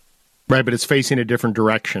 Right, but it's facing a different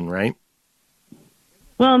direction, right?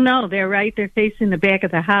 Well, no, they're right. They're facing the back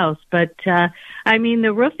of the house. But,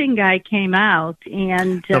 the roofing guy came out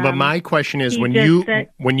and... No, but my question is, when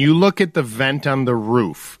you look at the vent on the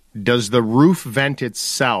roof, does the roof vent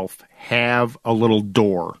itself have a little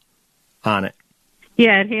door on it?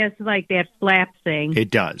 Yeah, it has that flap thing.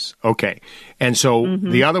 It does. Okay. And so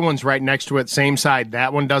the other one's right next to it, same side.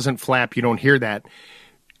 That one doesn't flap. You don't hear that.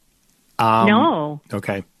 No.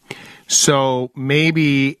 Okay. So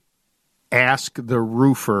maybe ask the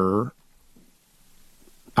roofer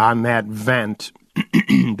on that vent.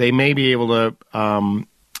 They may be able to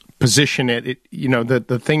position it.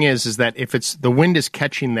 The thing is that if it's the wind is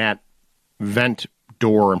catching that vent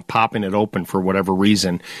door and popping it open for whatever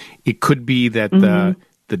reason, it could be that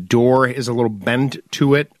the door is a little bent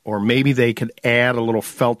to it, or maybe they could add a little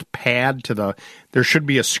felt pad to there should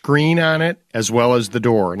be a screen on it as well as the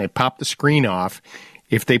door, and they pop the screen off.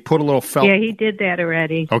 If they put a little felt... Yeah, he did that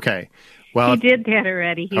already. Okay. Well, he did that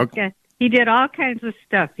already. He did all kinds of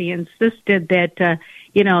stuff. He insisted that,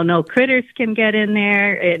 no critters can get in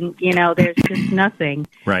there, and, there's just nothing.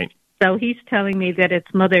 Right. So he's telling me that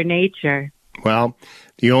it's Mother Nature. Well,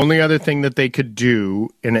 the only other thing that they could do,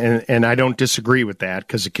 and I don't disagree with that,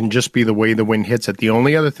 because it can just be the way the wind hits it. The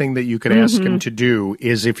only other thing that you could ask him to do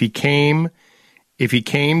is if he came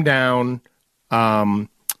down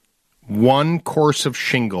one course of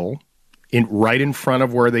shingle right in front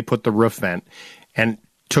of where they put the roof vent, and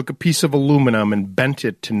took a piece of aluminum and bent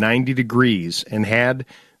it to 90 degrees and had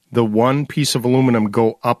the one piece of aluminum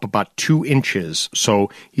go up about 2 inches. So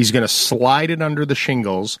he's going to slide it under the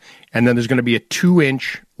shingles, and then there's going to be a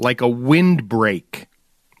 2-inch, like a windbreak.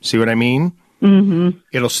 See what I mean? Mm-hmm.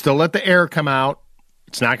 It'll still let the air come out.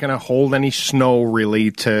 It's not going to hold any snow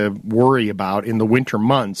really to worry about in the winter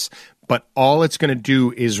months, but all it's going to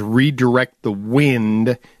do is redirect the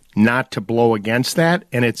wind not to blow against that,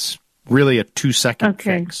 and it's really a 2-second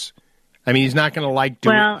fix. I mean, he's not going to like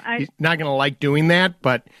doing that,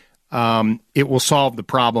 but it will solve the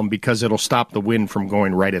problem because it'll stop the wind from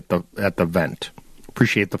going right at the vent.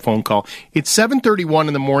 Appreciate the phone call. It's 7:31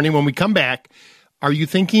 in the morning. When we come back, are you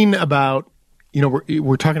thinking about,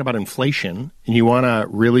 we're talking about inflation, and you want to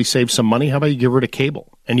really save some money? How about you get rid of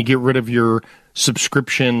cable and you get rid of your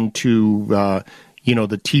subscription to the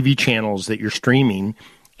TV channels that you're streaming,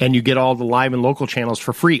 and you get all the live and local channels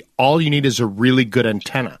for free? All you need is a really good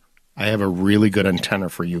antenna. I have a really good antenna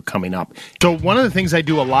for you coming up. So one of the things I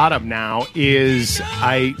do a lot of now is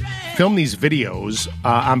I film these videos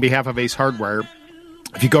on behalf of Ace Hardware.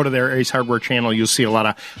 If you go to their Ace Hardware channel, you'll see a lot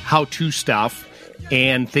of how-to stuff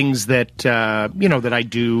and things that, that I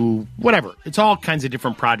do, whatever. It's all kinds of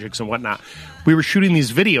different projects and whatnot. We were shooting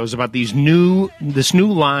these videos about this new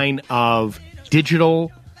line of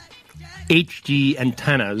digital HD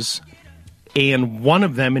antennas. And one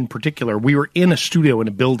of them in particular, we were in a studio in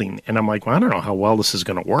a building, and I'm like, well, I don't know how well this is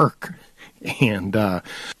going to work. And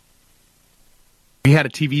we had a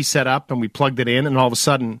TV set up, and we plugged it in, and all of a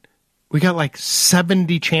sudden, we got like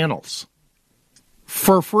 70 channels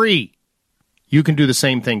for free. You can do the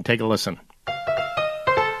same thing. Take a listen.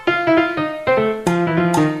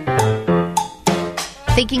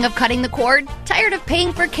 Thinking of cutting the cord? Tired of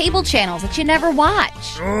paying for cable channels that you never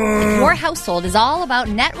watch? If your household is all about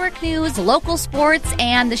network news, local sports,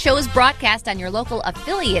 and the shows broadcast on your local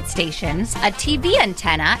affiliate stations, a TV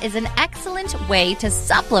antenna is an excellent way to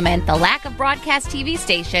supplement the lack of broadcast TV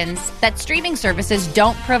stations that streaming services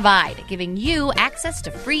don't provide, giving you access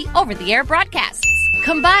to free over-the-air broadcasts.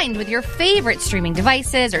 Combined with your favorite streaming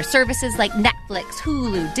devices or services like Netflix,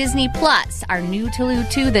 Hulu, Disney Plus, are new to Lou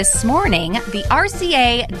 2 this morning, the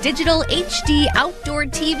RCA Digital HD Outdoor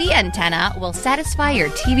TV Antenna will satisfy your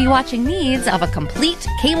TV watching needs of a complete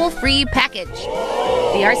cable-free package.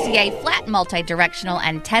 The RCA Flat Multi-Directional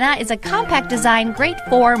Antenna is a compact design great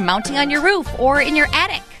for mounting on your roof or in your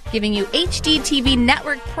attic, giving you HD TV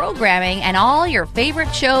network programming and all your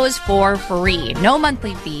favorite shows for free. No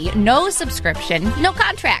monthly fee, no subscription, no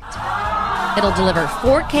contract. It'll deliver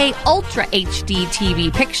 4K Ultra HD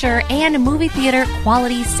TV picture and movie theater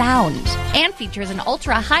quality sound, and features an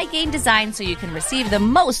ultra high gain design so you can receive the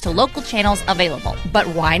most local channels available. But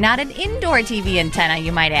why not an indoor TV antenna,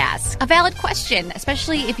 you might ask? A valid question,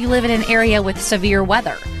 especially if you live in an area with severe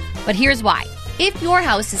weather. But here's why. If your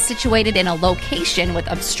house is situated in a location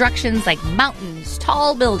with obstructions like mountains,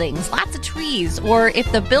 tall buildings, lots of trees, or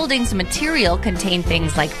if the building's material contain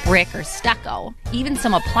things like brick or stucco, even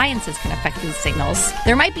some appliances can affect these signals.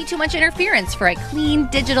 There might be too much interference for a clean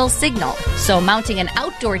digital signal. So mounting an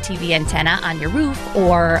outdoor TV antenna on your roof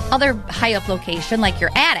or other high-up location like your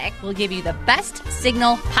attic will give you the best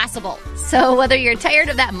signal possible. So whether you're tired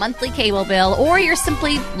of that monthly cable bill or you're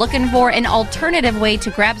simply looking for an alternative way to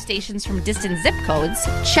grab stations from distant zip codes,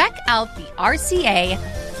 check out the RCA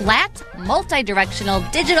Flat Multi-Directional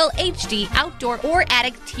Digital HD Outdoor or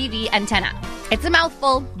Attic TV Antenna. It's a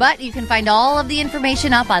mouthful, but you can find all of the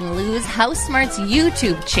information up on Lou's House Smarts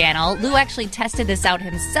YouTube channel. Lou actually tested this out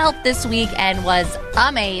himself this week and was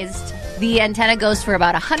amazed. The antenna goes for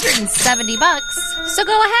about $170, so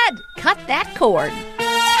go ahead, cut that cord.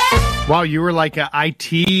 Wow, you were like an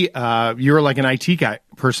IT guy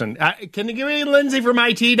person. Can you give me Lindsay from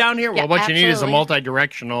IT down here? Yeah, well, what absolutely. you need is a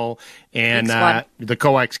multi-directional and the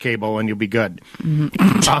coax cable, and you'll be good.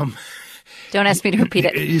 Mm-hmm. Don't ask me to repeat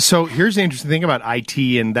it. So here's the interesting thing about IT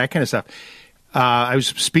and that kind of stuff. I was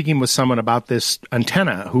speaking with someone about this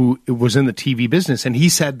antenna who was in the TV business, and he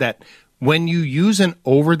said that when you use an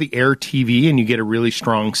over-the-air TV and you get a really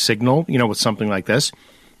strong signal, with something like this,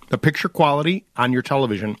 the picture quality on your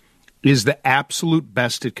television is the absolute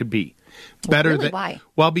best it could be. Better really? than Why?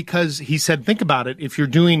 Well, because he said, think about it. If you're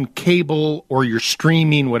doing cable or you're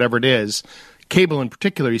streaming, whatever it is, cable in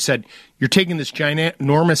particular, he said, you're taking this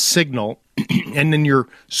enormous signal and then you're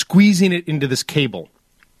squeezing it into this cable,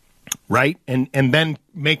 right? And then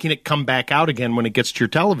making it come back out again when it gets to your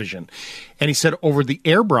television. And he said, over the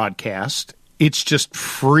air broadcast, it's just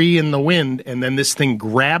free in the wind, and then this thing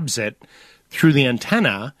grabs it through the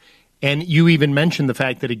antenna. And you even mentioned the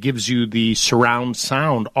fact that it gives you the surround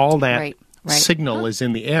sound. All that right. signal is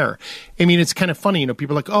in the air. I mean, it's kind of funny.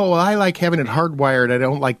 People are like, oh, well, I like having it hardwired. I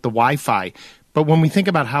don't like the Wi-Fi. But when we think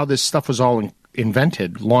about how this stuff was all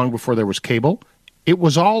invented long before there was cable, it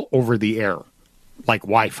was all over the air, like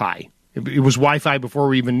Wi-Fi. It was Wi-Fi before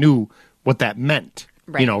we even knew what that meant,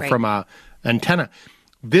 from a antenna.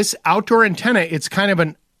 This outdoor antenna, it's kind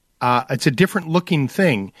of it's a different looking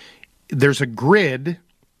thing. There's a grid.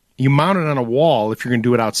 You mount it on a wall if you're going to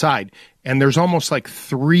do it outside, and there's almost like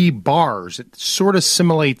 3 bars. It sort of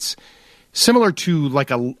simulates similar to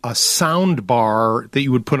like a sound bar that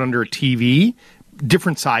you would put under a TV,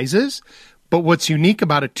 different sizes. But what's unique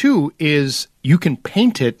about it too is you can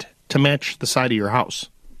paint it to match the side of your house,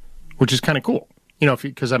 which is kind of cool.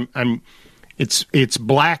 Because it's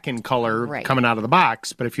black in color coming out of the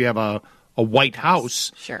box, but if you have a white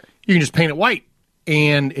house, sure, you can just paint it white.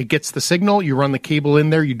 And it gets the signal, you run the cable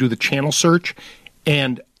in there, you do the channel search,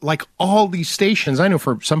 and like all these stations, I know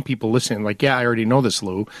for some people listening, like, yeah, I already know this,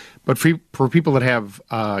 Lou, but for people that have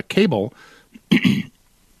cable,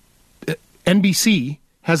 NBC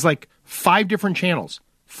has like 5 different channels,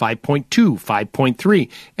 5.2, 5.3,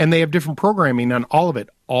 and they have different programming on all of it,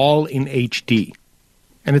 all in HD.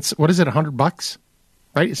 And it's, what is it, $100?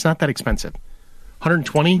 Right? It's not that expensive.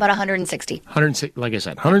 120? About 160. 160, like I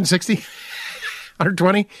said, 160?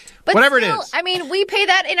 $120? But Whatever still, it is. I mean, we pay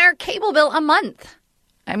that in our cable bill a month.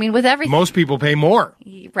 I mean, with everything. Most people pay more.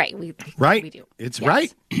 Right. We do. It's Yes.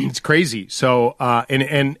 right. It's crazy. So,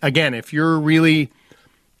 and again, if you're really,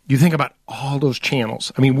 you think about all those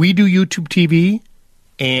channels. I mean, we do YouTube TV,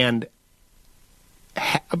 and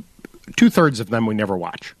 2/3 of them we never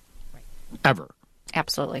watch. Ever.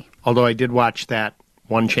 Absolutely. Although I did watch that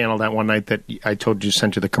one channel that one night that I told you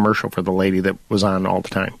sent you the commercial for the lady that was on all the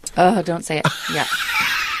time. Oh, don't say it. Yeah.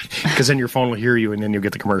 Because then your phone will hear you and then you'll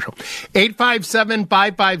get the commercial.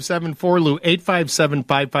 857-557-4Lou,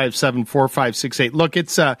 857-557-4568. Look,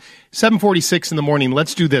 it's 7:46 in the morning.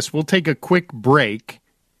 Let's do this. We'll take a quick break,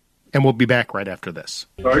 and we'll be back right after this.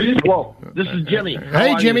 Well, this is Jimmy.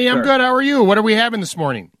 Hey, Jimmy, I'm good. How are you? What are we having this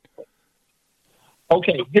morning?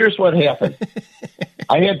 Okay, here's what happened.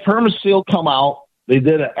 I had Permaseal come out. They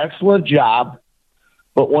did an excellent job,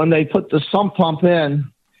 but when they put the sump pump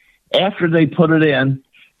in, after they put it in,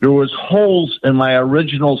 there was holes in my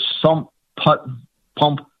original sump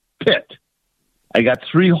pump pit. I got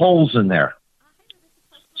 3 holes in there.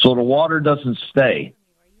 So the water doesn't stay.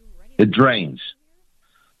 It drains.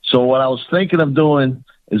 So what I was thinking of doing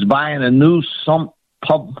is buying a new sump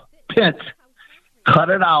pump pit, cut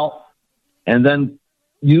it out, and then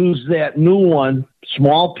use that new one,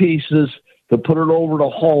 small pieces, to put it over the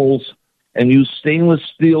holes and use stainless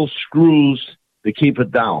steel screws to keep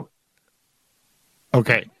it down.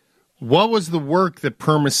 Okay. What was the work that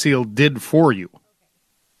Permaseal did for you?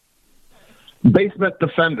 Basement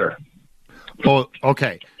Defender. Oh,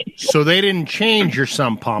 okay. So they didn't change your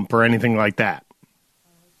sump pump or anything like that?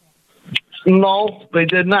 No, they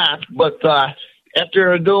did not. But after they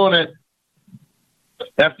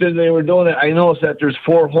were doing it, I noticed that there's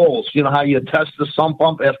 4 holes. You know how you test the sump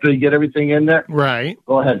pump after you get everything in there? Right.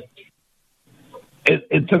 Go ahead.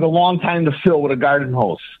 It took a long time to fill with a garden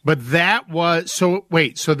hose. But that was, so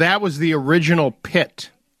that was the original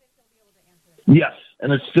pit? Yes,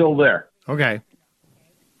 and it's still there. Okay.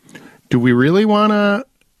 Do we really want to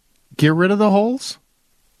get rid of the holes?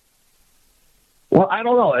 Well, I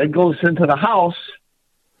don't know. It goes into the house.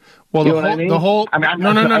 Well, You know what I mean? no.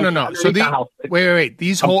 I'm So wait.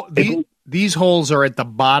 These holes are at the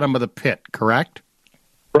bottom of the pit, correct?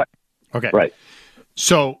 Right. Okay. Right.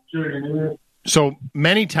 So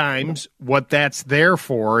many times what that's there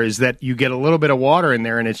for is that you get a little bit of water in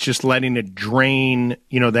there and it's just letting it drain,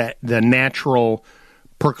 that the natural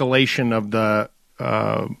percolation of the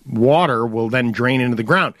water will then drain into the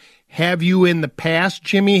ground. Have you in the past,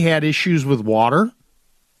 Jimmy, had issues with water?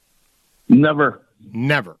 Never.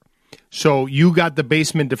 So you got the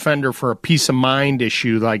Basement Defender for a peace of mind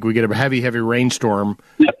issue, like we get a heavy, heavy rainstorm,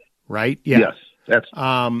 right? Yeah. Yes. That's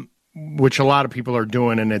which a lot of people are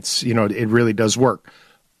doing, and it's, it really does work.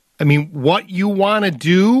 I mean, what you want to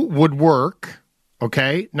do would work,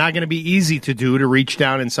 okay? Not going to be easy to do, to reach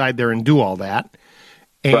down inside there and do all that.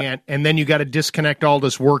 And then you got to disconnect all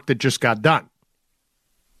this work that just got done.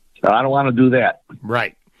 I don't want to do that.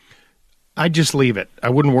 Right. I'd just leave it. I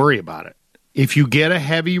wouldn't worry about it. If you get a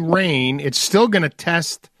heavy rain, it's still going to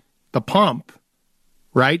test the pump,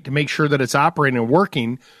 right, to make sure that it's operating and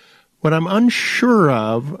working. What I'm unsure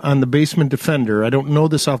of on the Basement Defender, I don't know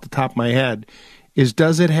this off the top of my head, is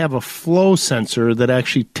does it have a flow sensor that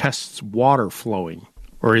actually tests water flowing?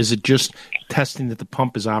 Or is it just testing that the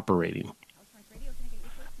pump is operating?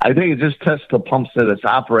 I think it just tests the pumps that it's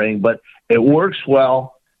operating, but it works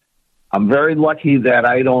well. I'm very lucky that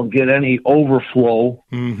I don't get any overflow.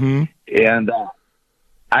 Mm-hmm. And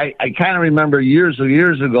I kind of remember years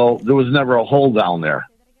ago, there was never a hole down there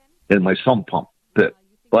in my sump pump pit.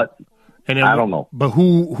 But I don't know. But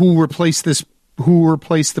who replaced this? Who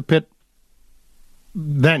replaced the pit?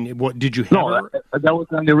 Then what did you have? No, that was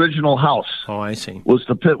on the original house. Oh, I see.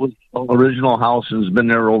 The pit was the original house and has been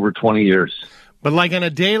there over 20 years. But like on a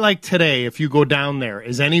day like today, if you go down there,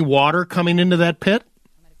 is any water coming into that pit?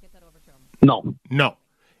 No.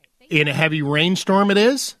 In a heavy rainstorm, it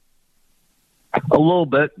is? A little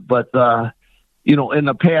bit, but, in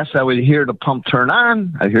the past, I would hear the pump turn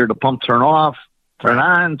on. I hear the pump turn off, turn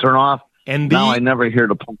on, turn off. And now I never hear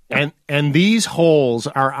the pump. And these holes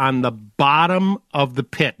are on the bottom of the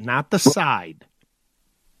pit, not the side.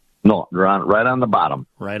 No, they're right on the bottom.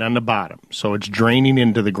 Right on the bottom. So it's draining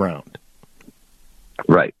into the ground.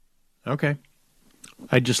 Right. Okay.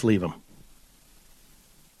 I'd just leave them.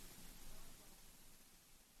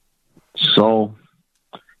 So,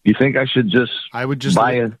 you think I should just? I would just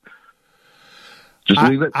buy it. Just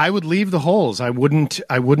leave it. I would leave the holes. I wouldn't.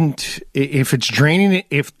 If it's draining.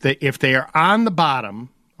 If they are on the bottom,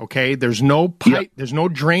 okay. There's no pipe. Yep. There's no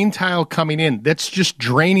drain tile coming in. That's just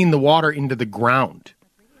draining the water into the ground.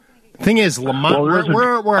 Thing is, Lamont.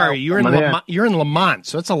 Well, where are you? You're in Lamont,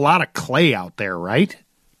 so it's a lot of clay out there, right?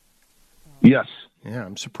 Yes. Yeah,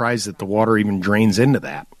 I'm surprised that the water even drains into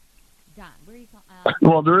that.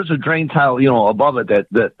 Well, there is a drain tile, above it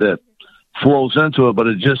that flows into it, but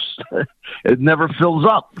it never fills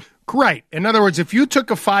up. Right. In other words, if you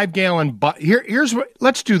took a 5-gallon here's what.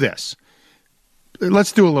 Let's do this.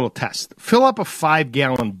 Let's do a little test. Fill up a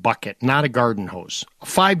 5-gallon bucket, not a garden hose. A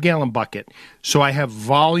 5-gallon bucket, so I have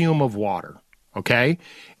volume of water. Okay,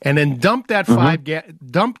 and then dump that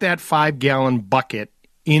 5-gallon bucket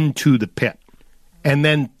into the pit, and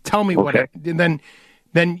then tell me what. And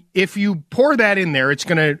then if you pour that in there, it's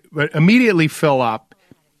going to immediately fill up.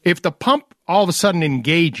 If the pump all of a sudden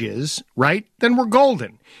engages, right, then we're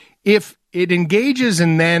golden. If it engages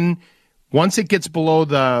and then once it gets below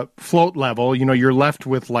the float level, you're left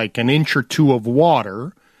with like an inch or two of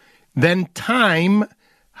water, then time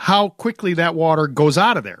how quickly that water goes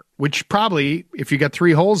out of there, which probably, if you got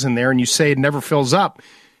 3 holes in there and you say it never fills up,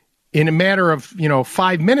 in a matter of,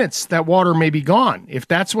 5 minutes, that water may be gone. If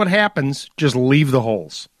that's what happens, just leave the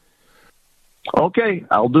holes. Okay,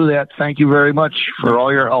 I'll do that. Thank you very much for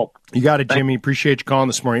all your help. You got it, Jimmy. Appreciate you calling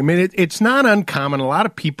this morning. I mean, it's not uncommon. A lot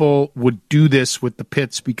of people would do this with the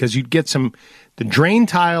pits because you'd get the drain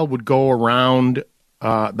tile would go around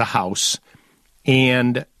the house.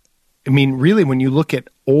 And, I mean, really, when you look at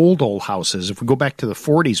old houses, if we go back to the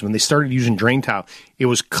 40s when they started using drain tile, it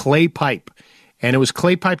was clay pipe. And it was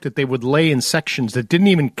clay pipe that they would lay in sections that didn't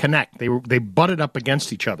even connect. They butted up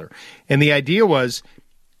against each other. And the idea was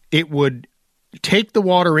it would take the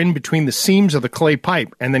water in between the seams of the clay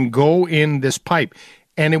pipe and then go in this pipe.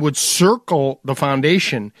 And it would circle the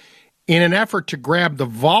foundation in an effort to grab the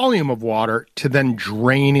volume of water to then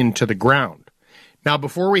drain into the ground. Now,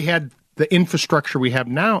 before we had the infrastructure we have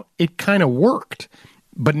now, it kind of worked.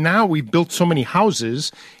 But now we've built so many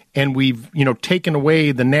houses and we've, taken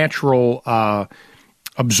away the natural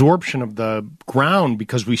absorption of the ground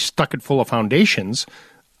because we stuck it full of foundations.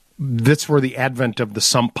 That's where the advent of the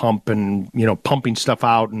sump pump and, pumping stuff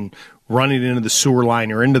out and running it into the sewer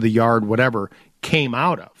line or into the yard, whatever, came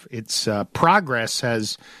out of. It's progress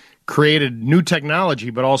has created new technology,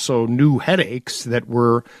 but also new headaches that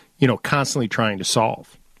we're, constantly trying to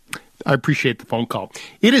solve. I appreciate the phone call.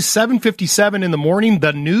 It is 7:57 in the morning.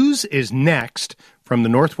 The news is next from the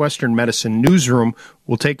Northwestern Medicine Newsroom.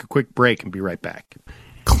 We'll take a quick break and be right back.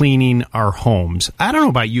 Cleaning our homes. I don't know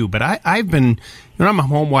about you, but I've been, I'm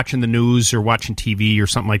home watching the news or watching TV or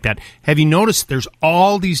something like that. Have you noticed there's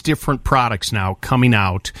all these different products now coming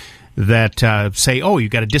out that say, oh, you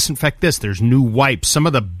got to disinfect this. There's new wipes. Some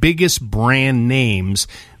of the biggest brand names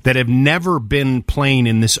that have never been playing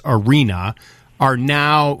in this arena are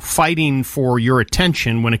now fighting for your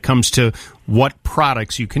attention when it comes to what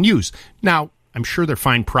products you can use. Now, I'm sure they're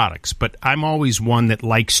fine products, but I'm always one that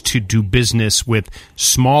likes to do business with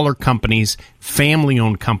smaller companies,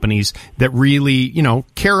 family-owned companies that really,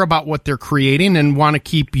 care about what they're creating and want to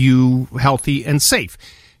keep you healthy and safe.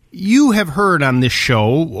 You have heard on this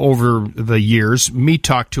show over the years me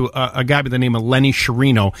talk to a guy by the name of Lenny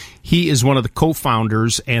Sciarrino. He is one of the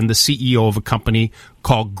co-founders and the CEO of a company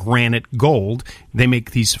called Granite Gold. They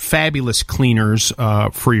make these fabulous cleaners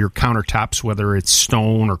for your countertops, whether it's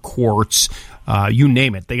stone or quartz, you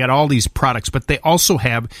name it. They got all these products, but they also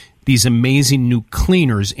have these amazing new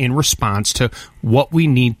cleaners in response to what we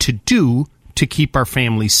need to do to keep our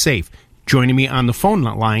families safe. Joining me on the phone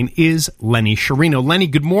line is Lenny Sciarrino. Lenny,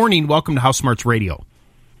 good morning. Welcome to House Smarts Radio.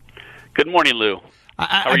 Good morning, Lou.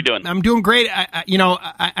 How are you doing? I'm doing great.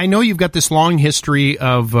 I know you've got this long history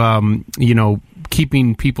of,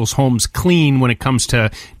 keeping people's homes clean when it comes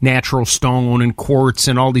to natural stone and quartz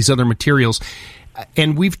and all these other materials.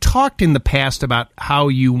 And we've talked in the past about how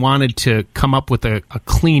you wanted to come up with a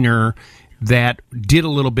cleaner that did a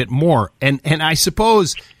little bit more. And I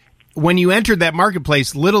suppose when you entered that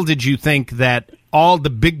marketplace, little did you think that all the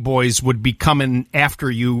big boys would be coming after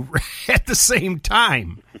you at the same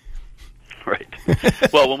time. Right.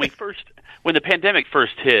 Well, when the pandemic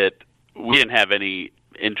first hit, we didn't have any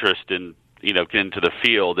interest in, getting into the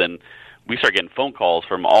field, and we started getting phone calls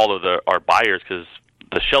from all of our buyers because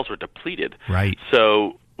the shelves were depleted. Right.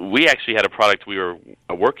 So we actually had a product we were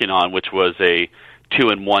working on, which was a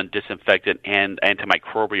 2-in-1 disinfectant and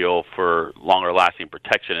antimicrobial for longer lasting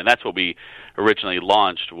protection. And that's what we originally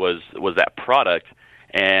launched was that product.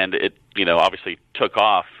 And it, obviously took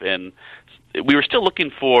off. And we were still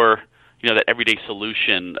looking for, that everyday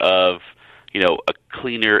solution of, a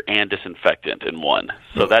cleaner and disinfectant in one.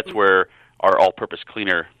 So that's where our all-purpose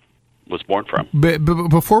cleaner was born from. But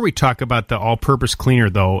before we talk about the all-purpose cleaner,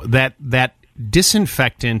 though, that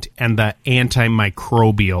disinfectant and the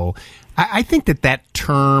antimicrobial, I think that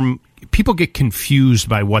term, people get confused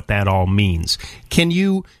by what that all means. Can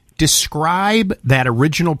you describe that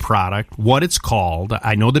original product, what it's called?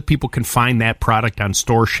 I know that people can find that product on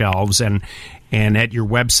store shelves and at your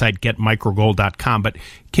website, getmicrogold.com, but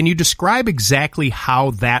can you describe exactly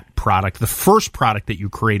how that product, the first product that you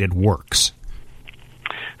created, works?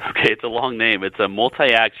 Okay, it's a long name. It's a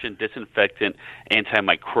multi-action disinfectant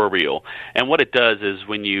antimicrobial. And what it does is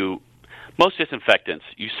most disinfectants,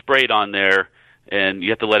 you spray it on there and you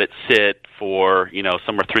have to let it sit for,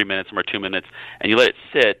 some are 3 minutes, some are 2 minutes, and you let it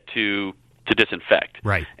sit to disinfect.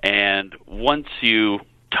 Right. And once you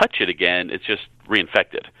touch it again, it's just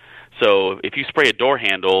reinfected. So if you spray a door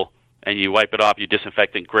handle and you wipe it off, you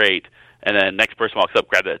disinfect it, great, and then next person walks up,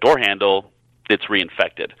 grab that door handle, it's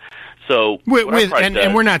reinfected. So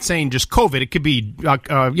and we're not saying just COVID. It could be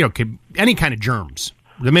any kind of germs.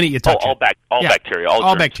 The minute you touch all bacteria, all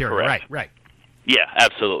germs, bacteria. Correct. Right. Yeah,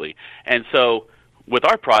 absolutely. And so with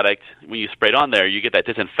our product, when you spray it on there, you get that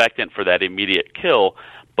disinfectant for that immediate kill,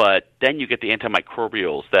 but then you get the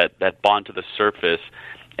antimicrobials that bond to the surface,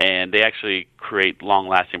 and they actually create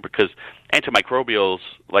long-lasting, because antimicrobials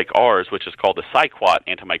like ours, which is called the Cyquat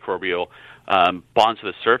antimicrobial, bonds to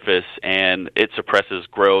the surface, and it suppresses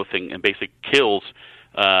growth and basically kills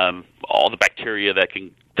all the bacteria that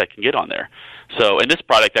can get on there. So, and this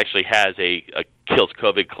product actually has a kills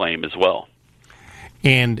COVID claim as well.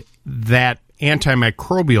 And that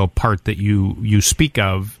antimicrobial part that you speak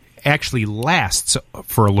of actually lasts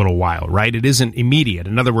for a little while, right? It isn't immediate.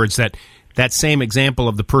 In other words, that same example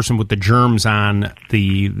of the person with the germs on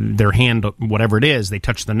their hand, whatever it is, they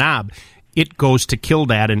touch the knob, it goes to kill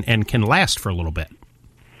that and can last for a little bit.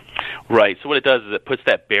 Right. So what it does is it puts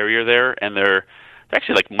that barrier there, and they're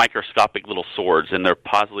actually like microscopic little swords, and they're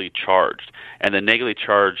positively charged. And the negatively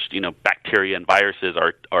charged, bacteria and viruses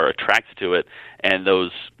are attracted to it, and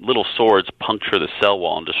those little swords puncture the cell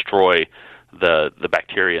wall and destroy the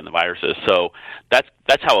bacteria and the viruses. So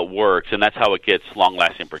that's how it works, and that's how it gets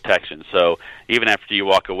long-lasting protection. So even after you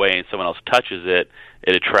walk away and someone else touches it,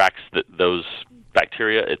 it attracts those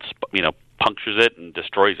bacteria. It's punctures it and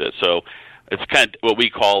destroys it. So it's kind of what we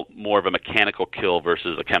call more of a mechanical kill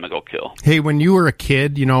versus a chemical kill. Hey, when you were a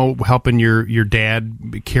kid, helping your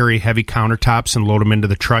dad carry heavy countertops and load them into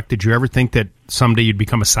the truck, did you ever think that someday you'd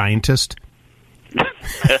become a scientist?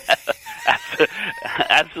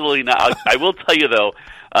 Absolutely not. I will tell you, though,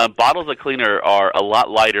 bottles of cleaner are a lot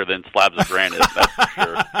lighter than slabs of granite, that's for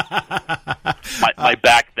sure. My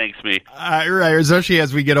back thanks me. Right, especially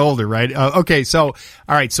as we get older, right? Okay, so, all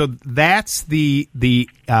right, so that's the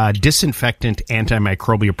disinfectant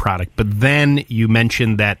antimicrobial product. But then you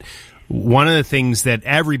mentioned that one of the things that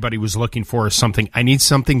everybody was looking for is I need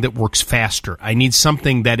something that works faster. I need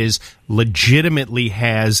something that is legitimately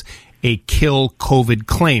has a kill COVID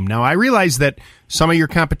claim. Now, I realize that some of your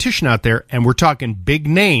competition out there, and we're talking big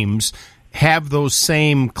names, have those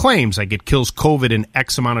same claims, like it kills COVID in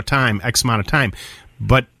X amount of time,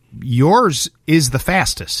 but yours is the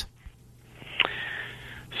fastest.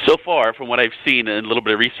 So far, from what I've seen and a little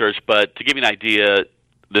bit of research, but to give you an idea,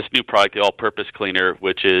 this new product, the all-purpose cleaner,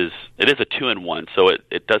 it is a 2-in-1, so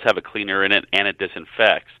it does have a cleaner in it and it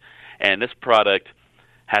disinfects. And this product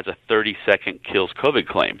has a 30-second kills COVID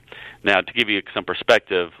claim. Now, to give you some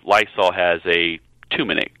perspective, Lysol has a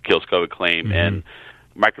 2-minute kills COVID claim, and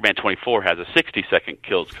Microban 24 has a 60-second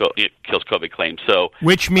kills COVID claim. So,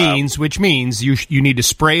 which means you need to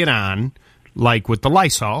spray it on, like with the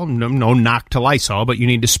Lysol. No knock to Lysol, but you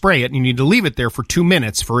need to spray it, and you need to leave it there for 2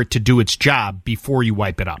 minutes for it to do its job before you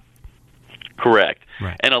wipe it up. Correct.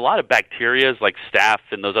 Right. And a lot of bacteria, like staph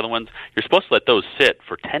and those other ones, you're supposed to let those sit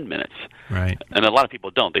for 10 minutes. Right. And a lot of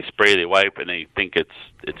people don't. They spray, they wipe, and they think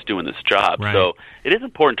it's doing this job. Right. So it is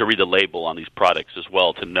important to read the label on these products as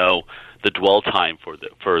well to know the dwell time for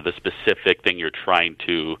the specific thing you're trying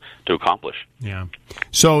to accomplish. Yeah.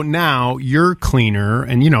 So now your cleaner,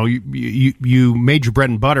 and you made your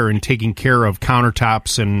bread and butter in taking care of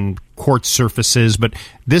countertops and quartz surfaces, but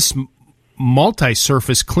this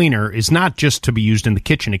multi-surface cleaner is not just to be used in the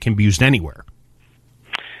kitchen. It can be used anywhere.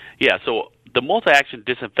 Yeah, so the multi-action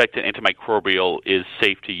disinfectant antimicrobial is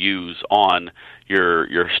safe to use on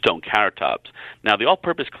your stone countertops. Now, the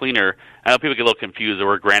all-purpose cleaner, I know people get a little confused.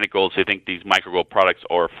 We're Granite Gold, so they think these Microgold products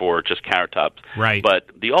are for just countertops. Right. But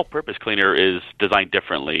the all-purpose cleaner is designed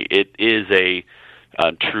differently. It is a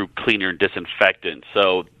true cleaner and disinfectant.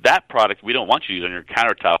 So that product we don't want you to use on your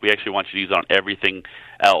countertop. We actually want you to use it on everything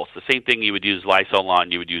else. The same thing you would use Lysol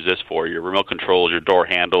on, you would use this for your remote controls, your door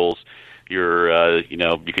handles, you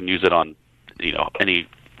can use it on any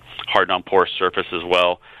hard non-porous surface as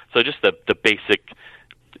well. So just the basic,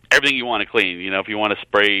 everything you want to clean. You know, if you want to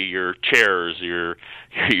spray your chairs, your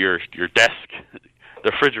desk,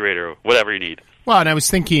 the refrigerator, whatever you need. Well, and I was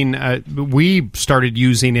thinking, we started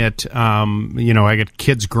using it, I got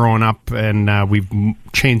kids growing up, and we've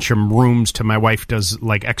changed some rooms to, my wife does,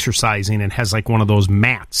 like, exercising and has, like, one of those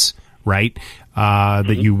mats, right,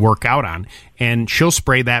 that you work out on. And she'll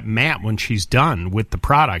spray that mat when she's done with the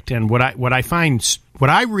product. And what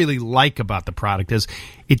I really like about the product is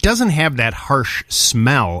it doesn't have that harsh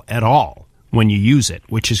smell at all when you use it,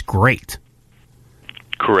 which is great.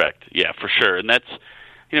 Correct. Yeah, for sure. And that's,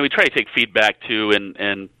 we try to take feedback too,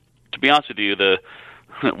 and to be honest with you,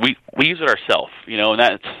 we use it ourselves, and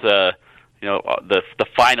that's the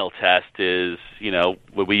final test is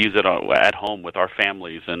when we use it at home with our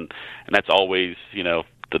families, and that's always the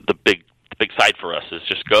big side for us is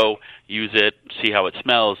just go use it, see how it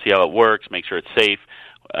smells, see how it works, make sure it's safe.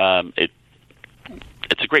 It's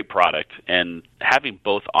a great product, and having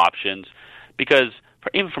both options, because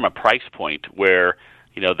even from a price point where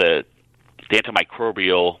the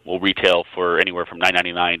antimicrobial will retail for anywhere from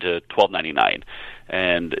 $9.99 to $12.99,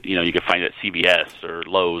 and you can find it at CVS or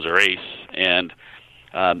Lowe's or Ace, and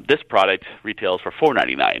this product retails for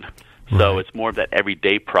 $4.99. So it's more of that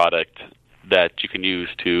everyday product that you can use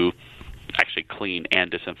to actually clean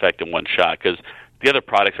and disinfect in one shot, because the other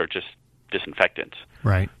products are just disinfectants.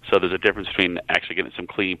 Right. So there's a difference between actually getting some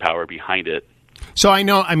cleaning power behind it. So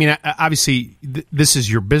obviously this is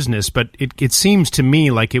your business, but it seems to me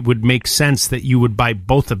like it would make sense that you would buy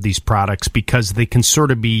both of these products because they can sort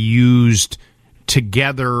of be used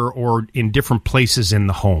together or in different places in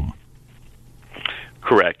the home.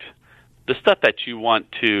 Correct. The stuff that you want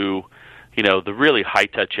to, the really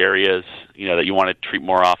high-touch areas, that you want to treat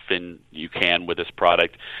more often, you can with this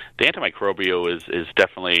product. The antimicrobial is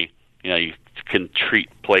definitely, you can treat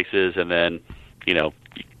places and then,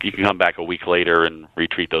 you can come back a week later and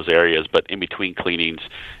retreat those areas, but in between cleanings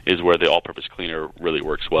is where the all-purpose cleaner really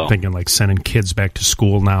works well. Thinking like sending kids back to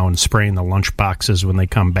school now and spraying the lunch boxes when they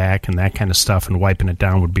come back and that kind of stuff and wiping it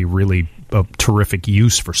down would be really a terrific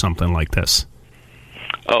use for something like this.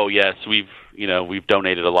 Oh, yes. We've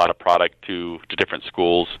donated a lot of product to different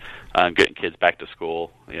schools, getting kids back to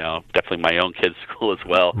school. Definitely my own kids' school as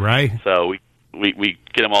well. Right. So we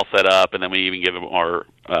get them all set up, and then we even give them our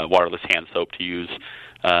waterless hand soap to use.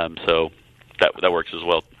 So that works as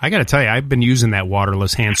well. I got to tell you, I've been using that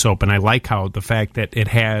waterless hand soap, and I like how the fact that it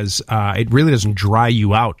has it really doesn't dry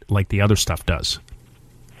you out like the other stuff does.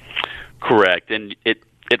 Correct, and it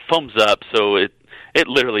foams up, so it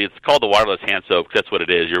literally, it's called the waterless hand soap. That's what it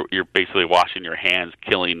is. You're basically washing your hands,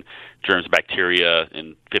 killing germs, bacteria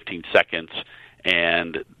in 15 seconds,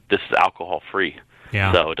 and this is alcohol free.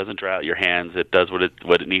 Yeah. So it doesn't dry out your hands. It does what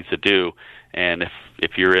it needs to do. And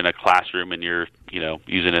if you're in a classroom and you're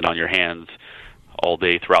using it on your hands all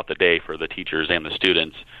day throughout the day for the teachers and the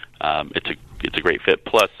students, it's a great fit.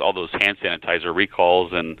 Plus all those hand sanitizer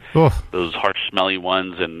recalls and those harsh smelly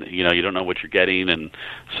ones, and you don't know what you're getting, and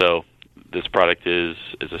so this product is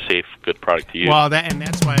a safe, good product to use. Well,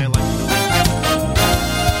 that's why I like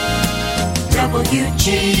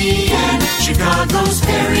WGN, Chicago's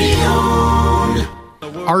very own.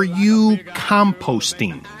 Are you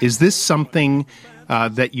composting? Is this something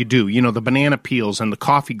that you do? The banana peels and the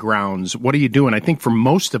coffee grounds. What are you doing? I think for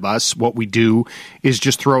most of us, what we do is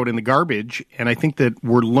just throw it in the garbage. And I think that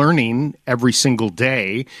we're learning every single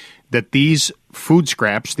day that these food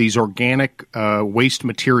scraps, these organic waste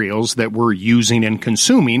materials that we're using and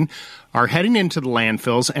consuming are heading into the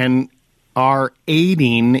landfills and are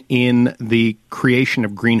aiding in the creation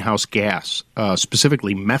of greenhouse gas,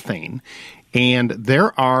 specifically methane. And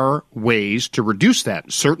there are ways to reduce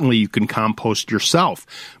that. Certainly you can compost yourself,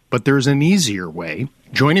 but there's an easier way.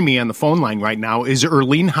 Joining me on the phone line right now is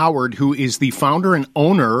Earlene Howard, who is the founder and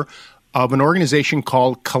owner of an organization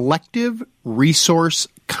called Collective Resource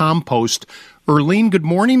Compost. Earlene, good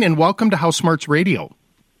morning and welcome to House Smarts Radio.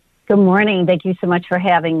 Good morning. Thank you so much for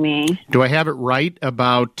having me. Do I have it right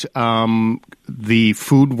about the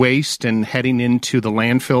food waste and heading into the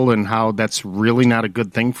landfill and how that's really not a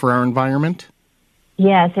good thing for our environment?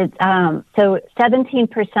 Yes. So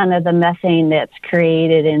 17% of the methane that's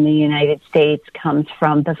created in the United States comes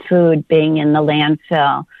from the food being in the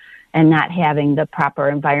landfill and not having the proper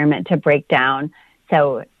environment to break down.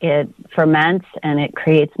 So it ferments and it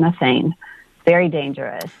creates methane. Very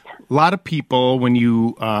dangerous. A lot of people, when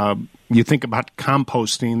you think about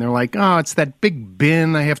composting, they're like, oh, it's that big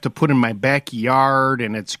bin I have to put in my backyard,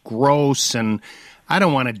 and it's gross, and I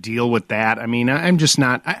don't want to deal with that. I mean, I'm just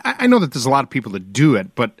not. I know that there's a lot of people that do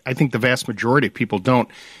it, but I think the vast majority of people don't.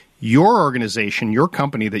 Your organization, your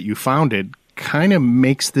company that you founded, kind of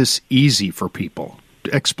makes this easy for people?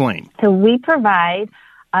 Explain. So we provide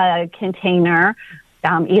a container,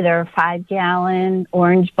 either a 5-gallon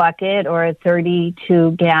orange bucket or a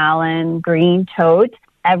 32-gallon green tote.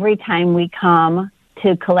 Every time we come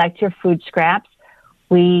to collect your food scraps,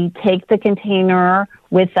 we take the container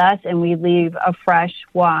with us and we leave a fresh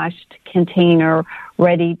washed container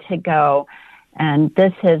ready to go. And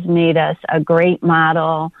this has made us a great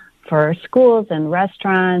model for schools and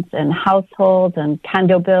restaurants and households and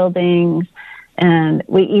condo buildings. And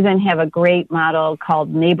we even have a great model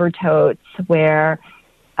called Neighbor Totes, where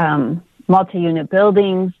multi-unit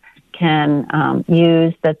buildings can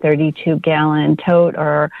use the 32-gallon tote,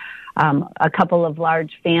 or a couple of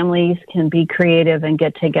large families can be creative and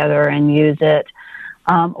get together and use it.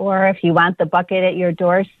 Or if you want the bucket at your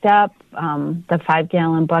doorstep, the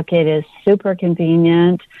 5-gallon bucket is super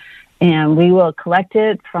convenient, and we will collect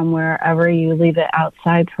it from wherever you leave it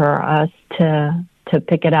outside for us to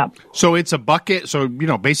pick it up. So it's a bucket, so,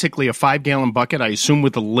 basically a 5-gallon bucket, I assume,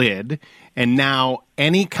 with a lid, and now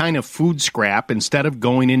any kind of food scrap, instead of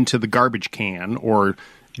going into the garbage can or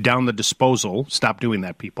down the disposal, stop doing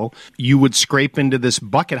that, people, you would scrape into this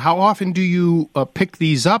bucket. How often do you pick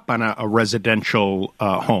these up on a residential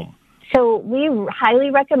home? So we highly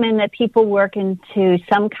recommend that people work into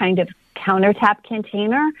some kind of countertop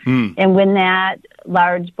container, and when that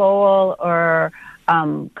large bowl or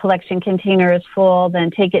collection container is full,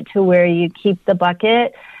 then take it to where you keep the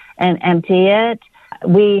bucket and empty it.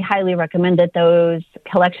 We highly recommend that those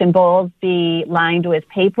collection bowls be lined with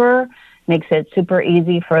paper. Makes it super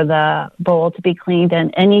easy for the bowl to be cleaned,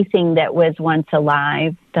 and anything that was once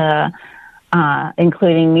alive,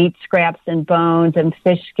 including meat scraps and bones and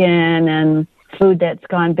fish skin and food that's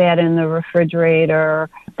gone bad in the refrigerator,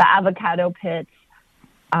 the avocado pits,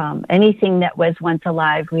 anything that was once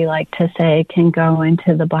alive, we like to say, can go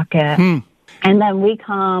into the bucket. And then we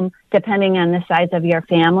come, depending on the size of your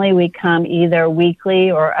family, we come either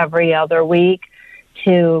weekly or every other week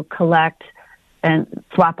to collect and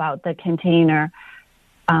swap out the container.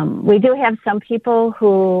 We do have some people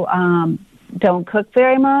who don't cook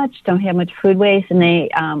very much, don't have much food waste,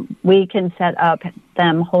 and we can set up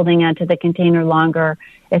them holding onto the container longer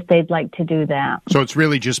if they'd like to do that. So it's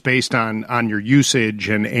really just based on your usage,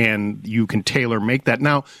 and you can tailor make that.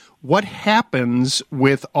 Now, what happens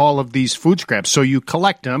with all of these food scraps? So you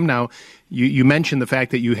collect them. Now, you mentioned the fact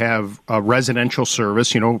that you have a residential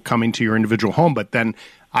service, coming to your individual home, but then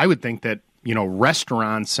I would think that,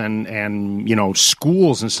 restaurants and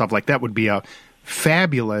schools and stuff like that would be a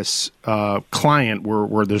fabulous client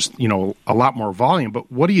where there's, a lot more volume.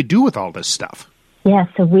 But what do you do with all this stuff? Yeah,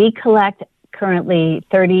 so we collect currently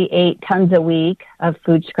 38 tons a week of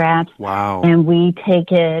food scraps. Wow. And we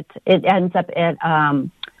take it ends up at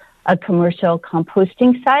a commercial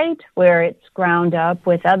composting site where it's ground up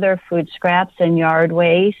with other food scraps and yard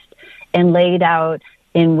waste and laid out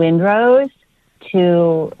in windrows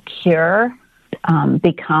to cure,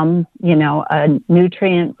 become, a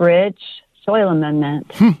nutrient-rich soil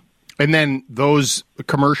amendment. And then those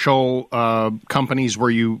commercial companies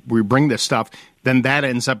where we bring this stuff, then that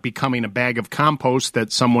ends up becoming a bag of compost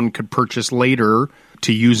that someone could purchase later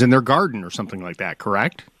to use in their garden or something like that,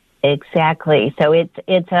 correct? Exactly. So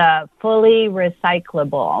it's a fully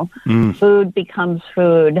recyclable. Food becomes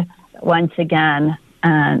food once again.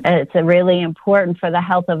 And it's really important for the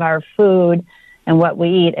health of our food and what we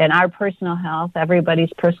eat and our personal health, everybody's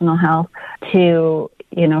personal health, to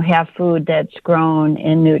have food that's grown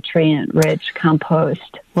in nutrient-rich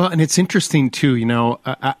compost. Well, and it's interesting too.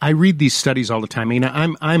 I read these studies all the time. I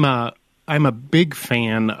mean, I'm a big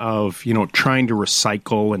fan of trying to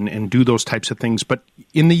recycle and do those types of things. But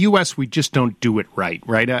in the U.S., we just don't do it right.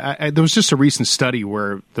 There was just a recent study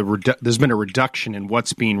where there's been a reduction in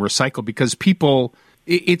what's being recycled because people.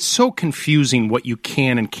 It's so confusing what you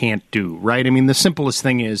can and can't do, right? I mean, the simplest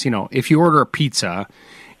thing is, if you order a pizza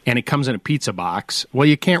and it comes in a pizza box, well,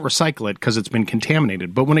 you can't recycle it because it's been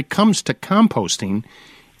contaminated. But when it comes to composting,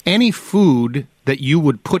 any food that you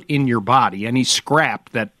would put in your body, any scrap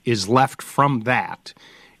that is left from that,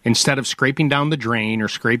 instead of scraping down the drain or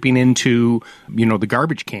scraping into, the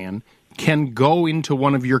garbage can go into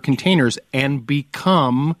one of your containers and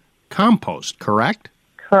become compost, correct?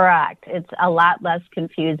 Correct. It's a lot less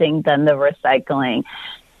confusing than the recycling.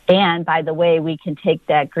 And by the way, we can take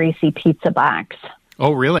that greasy pizza box.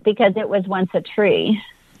 Oh, really? Because it was once a tree.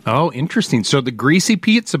 Oh, interesting. So the greasy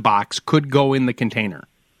pizza box could go in the container.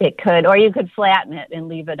 It could, or you could flatten it and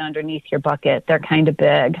leave it underneath your bucket. They're kind of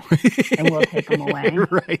big, and we'll take them away.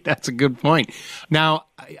 Right, that's a good point. Now,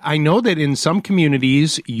 I know that in some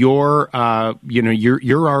communities, you're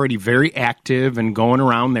already very active and going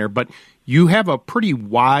around there, but you have a pretty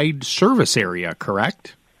wide service area,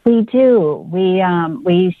 correct? We do.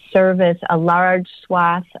 We service a large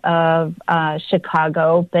swath of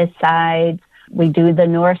Chicago. Besides, we do the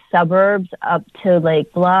north suburbs up to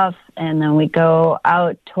Lake Bluff, and then we go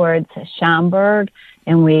out towards Schaumburg,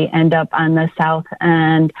 and we end up on the south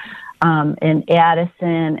end in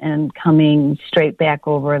Addison, and coming straight back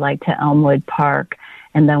over like to Elmwood Park.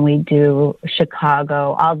 And then we do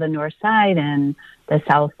Chicago, all the north side, and the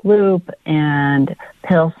South Loop and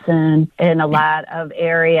Pilsen, in a lot of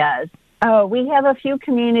areas. Oh, we have a few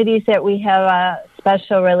communities that we have a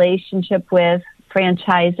special relationship with,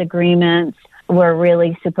 franchise agreements we're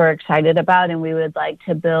really super excited about, and we would like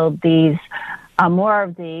to build these, more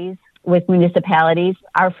of these with municipalities.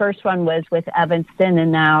 Our first one was with Evanston,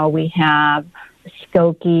 and now we have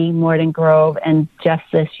Skokie, Morden Grove, and just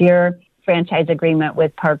this year, franchise agreement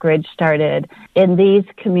with Park Ridge started. In these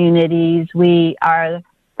communities, we are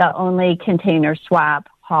the only container swap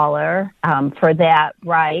hauler for that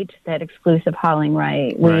right, that exclusive hauling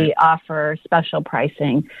right. We offer special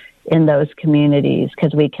pricing in those communities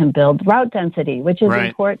because we can build route density, which is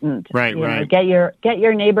important. You know, get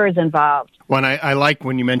your neighbors involved. Well, and I like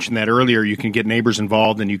when you mentioned that earlier, you can get neighbors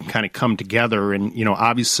involved and you can kind of come together and, you know,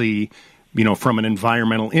 obviously, you know, from an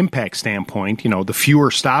environmental impact standpoint, you know, the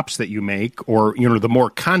fewer stops that you make, or, you know, the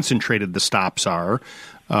more concentrated the stops are,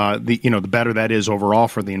 the better that is overall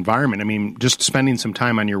for the environment. I mean, just spending some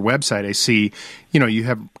time on your website, I see, you know, you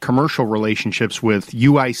have commercial relationships with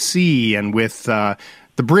UIC and with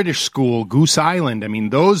the British School, Goose Island. I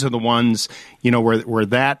mean, those are the ones, you know, where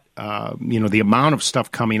that, the amount of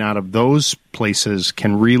stuff coming out of those places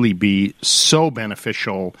can really be so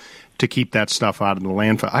beneficial to keep that stuff out of the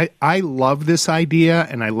landfill. I love this idea,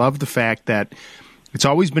 and I love the fact that it's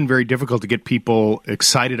always been very difficult to get people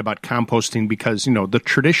excited about composting because, you know, the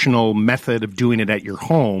traditional method of doing it at your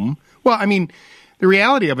home, well, I mean, the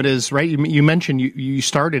reality of it is, right, you mentioned you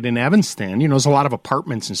started in Evanston. You know, there's a lot of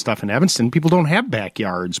apartments and stuff in Evanston. People don't have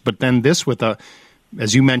backyards. But then this with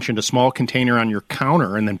as you mentioned, a small container on your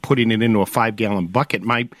counter and then putting it into a 5-gallon bucket.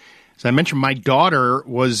 As I mentioned, my daughter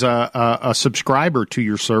was a subscriber to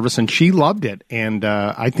your service, and she loved it. And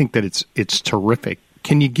I think that it's terrific.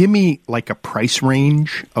 Can you give me like a price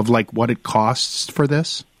range of like what it costs for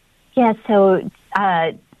this? Yeah, so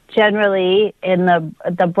generally in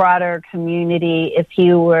the broader community, if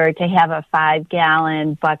you were to have a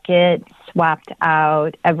 5-gallon bucket swapped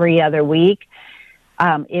out every other week,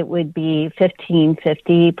 it would be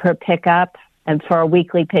 $15.50 per pickup, and for a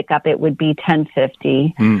weekly pickup, it would be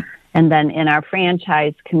 $10.50. And then in our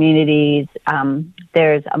franchise communities,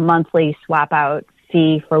 there's a monthly swap out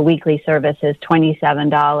fee for weekly service is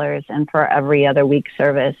 $27, and for every other week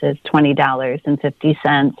service is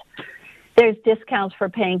 $20.50. There's discounts for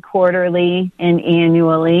paying quarterly and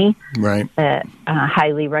annually that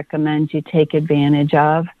highly recommend you take advantage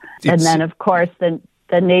of. And then, of course,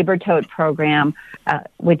 the Neighbor Tote program,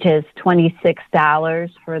 which is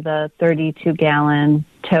 $26 for the 32-gallon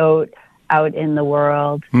tote out in the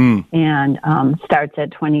world, and starts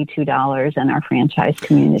at $22 in our franchise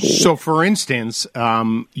community. So, for instance,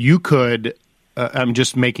 you could. I'm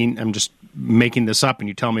just making this up, and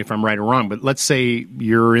you tell me if I'm right or wrong. But let's say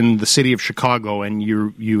you're in the city of Chicago, and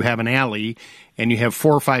you have an alley, and you have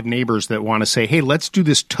 4 or 5 neighbors that want to say, "Hey, let's do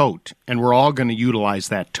this tote," and we're all going to utilize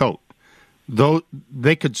that tote. Though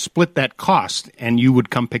they could split that cost, and you would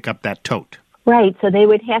come pick up that tote. Right. So they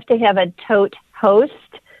would have to have a tote host.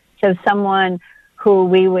 So someone who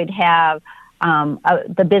we would have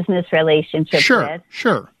the business relationship with.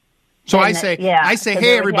 Sure. So I say, so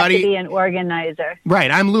hey, everybody. Have to be an organizer.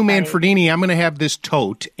 Right. I'm Lou Manfredini. I'm going to have this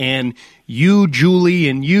tote, and you, Julie,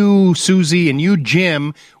 and you, Susie, and you,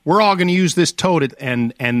 Jim, we're all going to use this tote,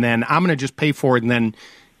 and then I'm going to just pay for it, and then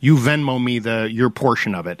you Venmo me your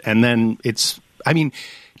portion of it. And then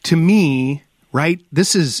to me, right,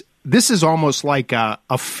 this is almost like a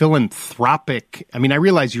philanthropic. I mean, I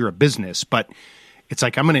realize you're a business, but it's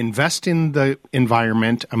like I'm going to invest in the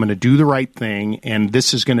environment. I'm going to do the right thing, and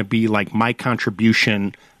this is going to be like my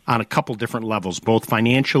contribution on a couple different levels, both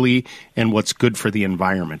financially and what's good for the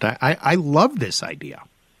environment. I love this idea.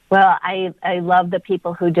 Well, I love the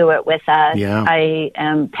people who do it with us. Yeah. I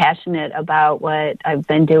am passionate about what I've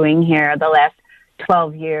been doing here the last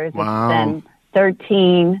 12 years. Wow. It's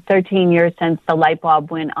been 13 years since the light bulb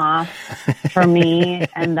went off for me,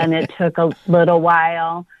 and then it took a little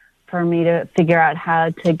while for me to figure out how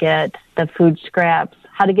to get the food scraps,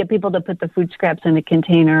 how to get people to put the food scraps in a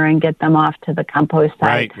container and get them off to the compost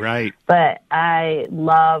site. Right. But I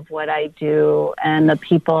love what I do, and the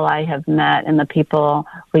people I have met, and the people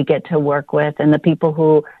we get to work with, and the people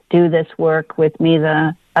who do this work with me,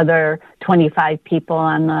 the other 25 people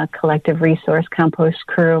on the Collective Resource Compost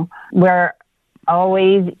crew. We're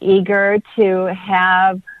always eager to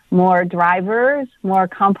have more drivers, more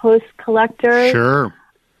compost collectors. Sure.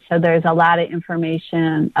 So there's a lot of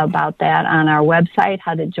information about that on our website,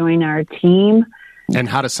 how to join our team. And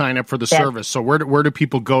how to sign up for the service. So where do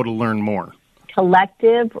people go to learn more?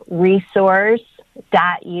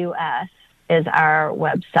 CollectiveResource.us is our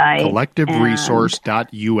website.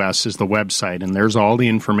 CollectiveResource.us is the website, and there's all the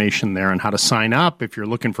information there on how to sign up if you're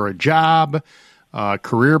looking for a job,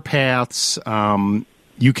 career paths.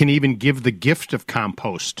 You can even give the gift of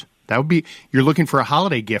compost. That would be, you're looking for a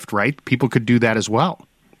holiday gift, right? People could do that as well.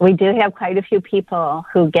 We do have quite a few people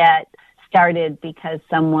who get started because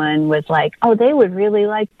someone was like, oh, they would really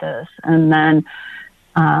like this. And then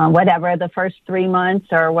whatever, the first 3 months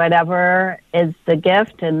or whatever is the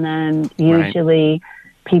gift. And then usually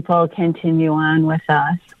people continue on with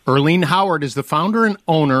us. Earlene Howard is the founder and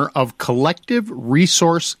owner of Collective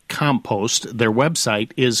Resource Compost. Their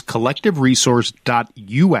website is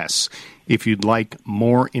collectiveresource.us if you'd like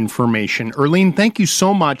more information. Earlene, thank you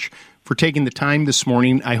so much for taking the time this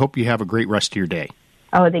morning. I hope you have a great rest of your day.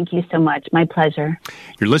 Oh, thank you so much. My pleasure.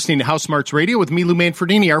 You're listening to House Smarts Radio with me, Lou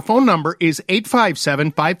Manfredini. Our phone number is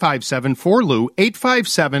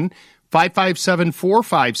 857-557-4LOU,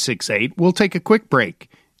 857-557-4568. We'll take a quick break,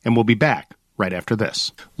 and we'll be back right after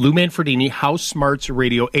this. Lou Manfredini, House Smarts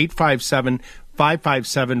Radio,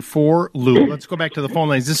 857-557-4LOU. Let's go back to the phone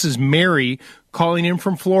lines. This is Mary calling in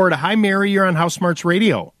from Florida. Hi, Mary. You're on House Smarts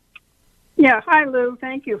Radio. Yeah, hi, Lou.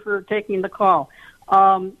 Thank you for taking the call.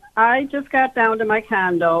 I just got down to my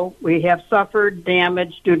condo. We have suffered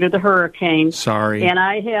damage due to the hurricane. Sorry. And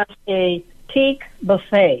I have a teak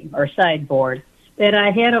buffet or sideboard that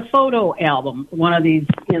I had a photo album, one of these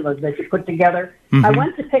that you put together. Mm-hmm. I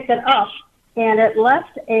went to pick it up, and it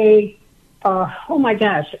left a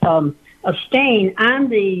stain on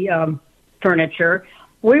the furniture.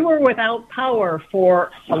 We were without power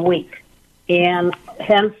for a week, and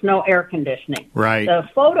hence no air conditioning. Right. The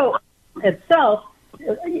photo itself,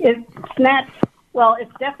 it's not, well,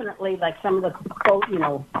 it's definitely like some of the,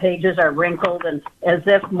 pages are wrinkled and as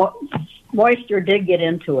if moisture did get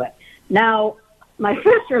into it. Now, my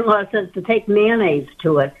sister-in-law says to take mayonnaise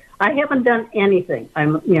to it. I haven't done anything.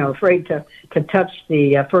 I'm, afraid to touch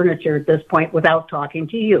the furniture at this point without talking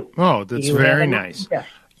to you. Oh, that's very nice. Yeah.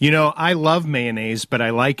 I love mayonnaise, but I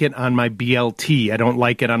like it on my BLT. I don't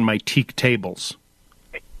like it on my teak tables.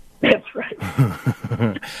 That's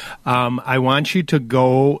right. I want you to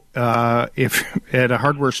go if at a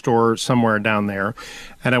hardware store somewhere down there,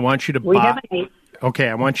 and I want you to buy. Okay,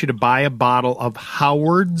 I want you to buy a bottle of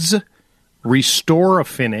Howard's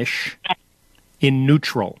Restore-A-Finish in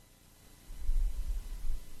neutral.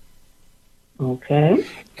 Okay.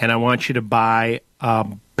 And I want you to buy a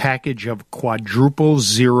package of Quadruple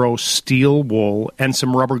Zero steel wool and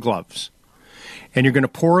some rubber gloves. And you're going to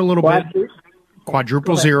pour a little bit.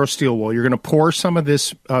 Quadruple Zero steel wool. You're going to pour some of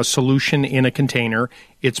this solution in a container.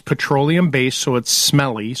 It's petroleum-based, so it's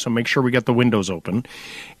smelly, so make sure we got the windows open.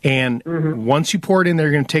 And once you pour it in there,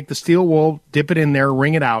 you're going to take the steel wool, dip it in there,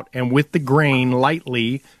 wring it out, and with the grain,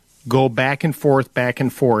 lightly go back and forth,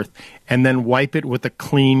 and then wipe it with a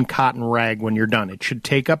clean cotton rag when you're done. It should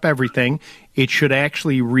take up everything. It should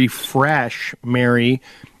actually refresh, Mary,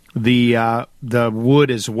 the wood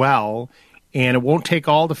as well. And it won't take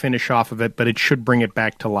all the finish off of it, but it should bring it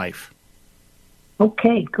back to life.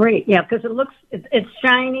 Okay, great. Yeah, because it's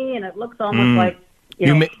shiny and it looks almost like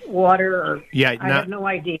water. Or, I have no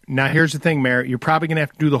idea. Now, here's the thing, Mary. You're probably going to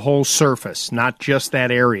have to do the whole surface, not just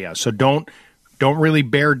that area. So don't really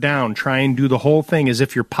bear down. Try and do the whole thing as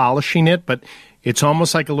if you're polishing it, but it's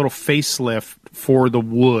almost like a little facelift for the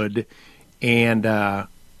wood. And,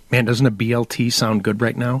 man, doesn't a BLT sound good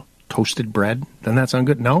right now? Toasted bread? Doesn't that sound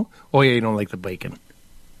good? No? Oh, yeah, you don't like the bacon.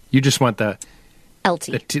 You just want the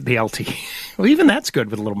LT. The LT. Well, even that's good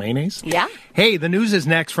with a little mayonnaise. Yeah. Hey, the news is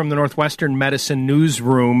next from the Northwestern Medicine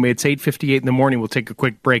Newsroom. It's 8:58 in the morning. We'll take a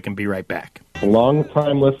quick break and be right back. A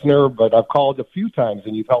long-time listener, but I've called a few times,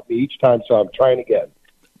 and you've helped me each time, so I'm trying again.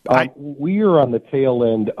 We are on the tail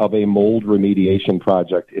end of a mold remediation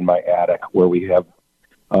project in my attic where we have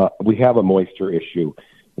a moisture issue.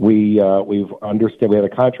 We had a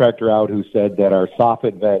contractor out who said that our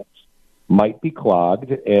soffit vents might be clogged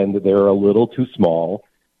and they're a little too small,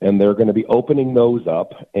 and they're going to be opening those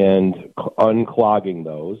up and unclogging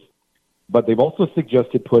those. But they've also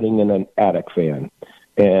suggested putting in an attic fan.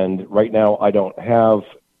 And right now I don't have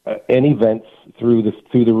any vents through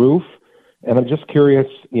the roof, and I'm just curious,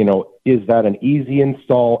 is that an easy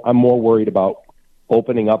install? I'm more worried about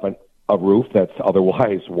opening up a roof that's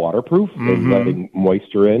otherwise waterproof and letting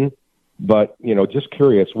moisture in. But, just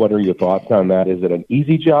curious, what are your thoughts on that? Is it an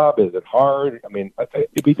easy job? Is it hard? I mean,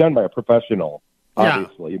 it'd be done by a professional,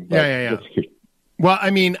 obviously. Yeah. Well,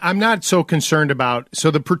 I mean, I'm not so concerned about,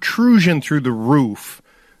 so the protrusion through the roof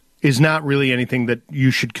is not really anything that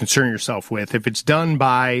you should concern yourself with. If it's done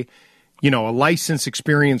by, a licensed,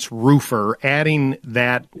 experienced roofer, adding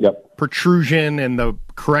that protrusion and the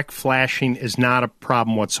correct flashing is not a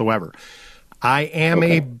problem whatsoever. I am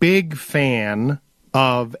a big fan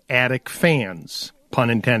of attic fans,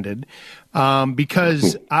 pun intended,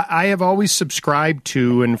 because I have always subscribed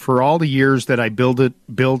to, and for all the years that I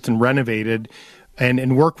built and renovated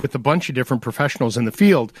and worked with a bunch of different professionals in the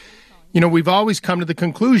field, we've always come to the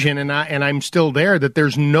conclusion, and I'm still there, that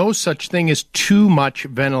there's no such thing as too much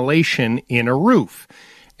ventilation in a roof.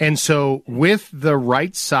 And so with the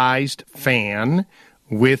right-sized fan,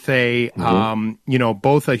 with a,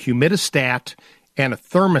 both a humidistat and a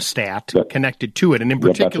thermostat connected to it. And in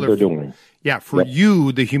particular, that's what they're doing. For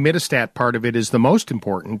you, the humidistat part of it is the most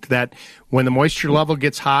important, that when the moisture level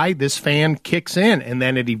gets high, this fan kicks in, and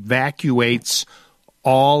then it evacuates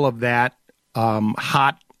all of that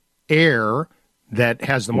hot air that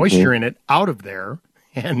has the moisture in it out of there.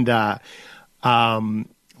 And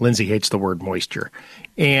Lindsay hates the word moisture.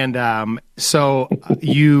 And so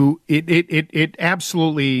it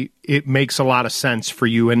absolutely, it makes a lot of sense for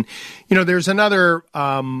you. And, there's another,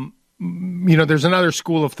 there's another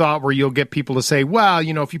school of thought where you'll get people to say, well,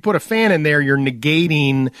 if you put a fan in there, you're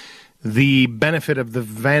negating the benefit of the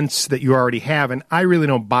vents that you already have. And I really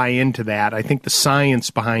don't buy into that. I think the science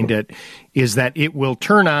behind it is that it will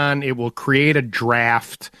turn on, it will create a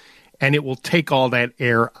draft, and it will take all that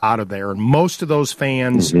air out of there. And most of those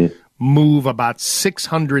fans move about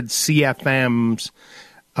 600 CFMs,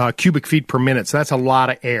 cubic feet per minute. So that's a lot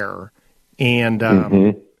of air. And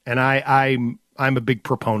and I'm a big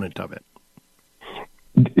proponent of it.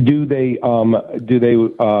 Do they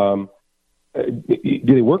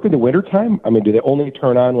work in the wintertime? I mean, do they only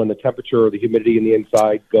turn on when the temperature or the humidity in the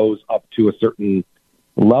inside goes up to a certain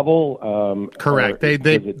level? Correct.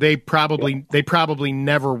 They probably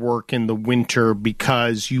never work in the winter,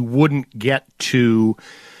 because you wouldn't get to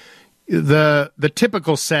the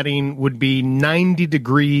typical setting would be 90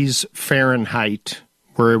 degrees Fahrenheit,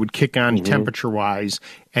 where it would kick on temperature wise,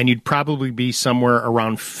 and you'd probably be somewhere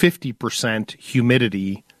around 50%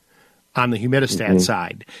 humidity on the humidistat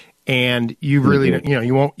side. And you really,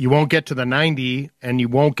 you won't get to the 90, and you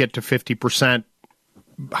won't get to 50%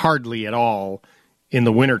 hardly at all in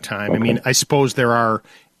the wintertime. I mean, I suppose there are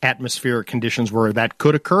atmospheric conditions where that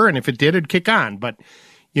could occur, and if it did, it'd kick on. But,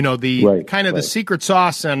 the secret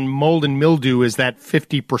sauce on mold and mildew is that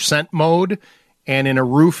 50% mode. And in a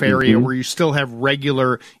roof area where you still have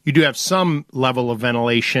you do have some level of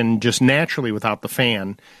ventilation just naturally without the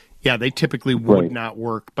fan, they typically would not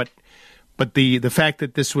work. But the fact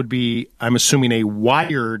that this would be, I'm assuming, a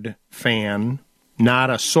wired fan, not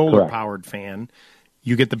a solar-powered fan,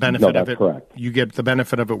 you get the benefit of it. Correct. You get the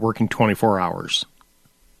benefit of it working 24 hours.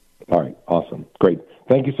 All right. Awesome. Great.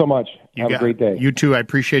 Thank you so much. Have a great day. You too. I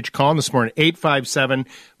appreciate you calling this morning.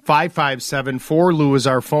 857-557-4LOU is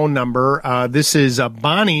our phone number. This is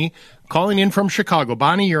Bonnie calling in from Chicago.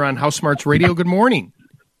 Bonnie, you're on House Smarts Radio. Good morning.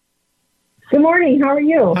 Good morning. How are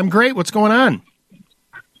you? I'm great. What's going on?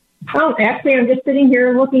 Oh, actually, I'm just sitting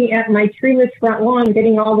here looking at my treeless front lawn,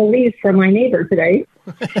 getting all the leaves from my neighbor today.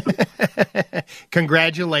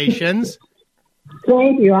 Congratulations.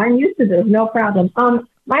 Thank you. I'm used to this. No problem.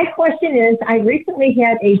 My question is, I recently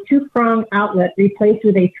had a 2-prong outlet replaced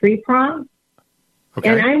with a 3-prong. Okay.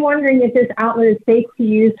 And I'm wondering if this outlet is safe to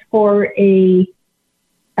use for a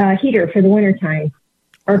heater for the wintertime,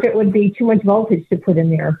 or if it would be too much voltage to put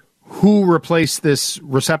in there. Who replaced this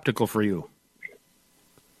receptacle for you?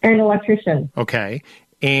 An electrician. Okay.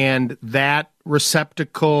 And that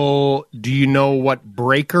receptacle, do you know what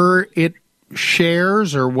breaker it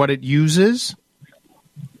shares or what it uses?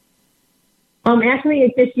 Actually,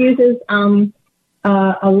 it just uses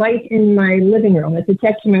a light in my living room. It's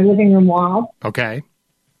attached to my living room wall. Okay.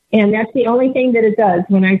 And that's the only thing that it does.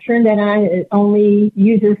 When I turn that on, it only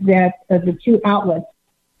uses the 2 outlets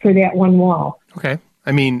for that one wall. Okay.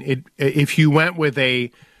 I mean, if you went with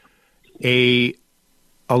a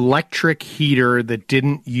electric heater that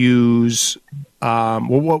didn't use,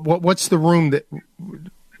 what's the room that?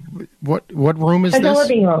 What room is this? It's a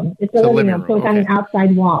living room. It's a living room, so it's on an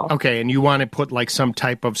outside wall. Okay, and you want to put like some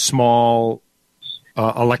type of small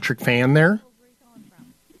electric fan there?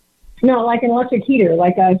 No, like an electric heater,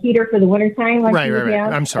 like a heater for the wintertime. Like right.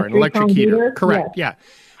 I'm sorry, an electric heater. Correct, yes. yeah.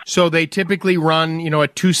 So they typically run,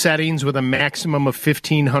 at 2 settings with a maximum of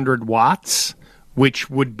 1,500 watts, which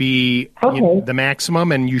would be the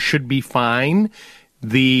maximum, and you should be fine.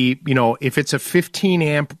 If it's a 15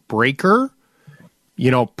 amp breaker,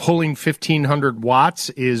 pulling 1,500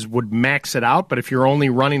 watts would max it out. But if you're only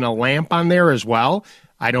running a lamp on there as well,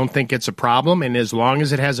 I don't think it's a problem. And as long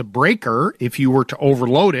as it has a breaker, if you were to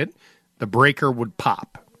overload it, the breaker would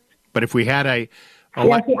pop. But if we had I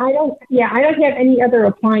don't have any other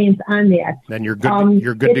appliance on that. Then you're good.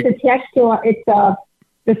 You're good. It's attached to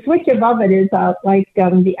the switch above it is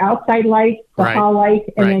the outside light, the hall light,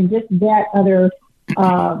 and then just that other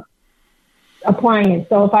appliance.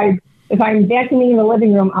 So if I'm vacuuming in the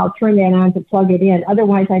living room, I'll turn that on to plug it in.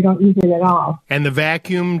 Otherwise, I don't use it at all. And the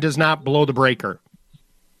vacuum does not blow the breaker?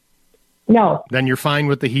 No. Then you're fine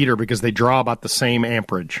with the heater because they draw about the same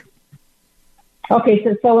amperage. Okay,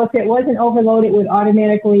 so if it wasn't overloaded, it would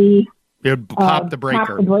automatically it would pop the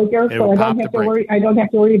breaker. Pop the breaker, so I don't have to worry. I don't have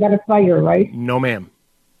to worry about a fire, right? No, ma'am.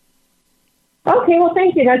 Okay, well,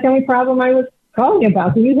 thank you. That's the only problem I was calling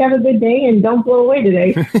about. So you have a good day and don't blow away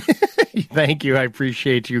today. Thank you. I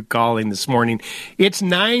appreciate you calling this morning. It's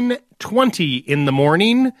 9:20 in the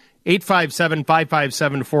morning.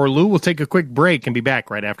 857-5574 Lou. We'll take a quick break and be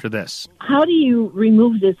back right after this. How do you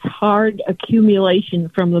remove this hard accumulation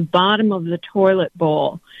from the bottom of the toilet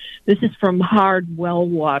bowl? This is from hard well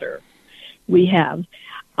water we have.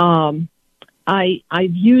 I've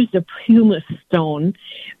used a pumice stone,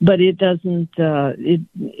 but it doesn't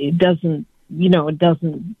it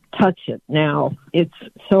doesn't touch it now. It's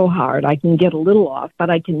so hard. I can get a little off,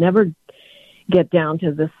 but I can never get down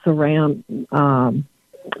to the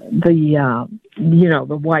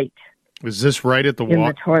the white. Is this right at the in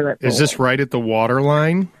the toilet bowl. Is this right at the water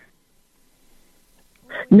line?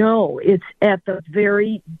 No, it's at the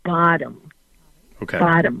very bottom. Okay.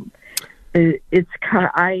 Bottom. I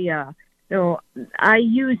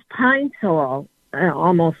use Pine Sol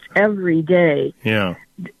almost every day. Yeah.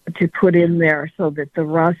 To put in there so that the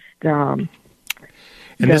rust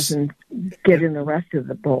doesn't get in the rest of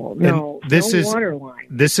the bowl. No, water line.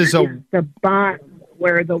 This is the bottom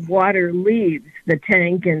where the water leaves the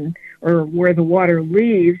tank or where the water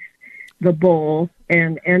leaves the bowl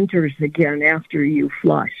and enters again after you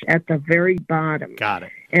flush at the very bottom. Got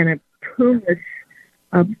it. And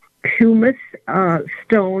a pumice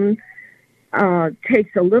stone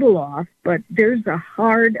takes a little off, but there's a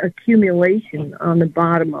hard accumulation on the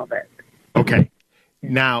bottom of it. Okay.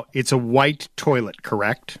 Now, it's a white toilet,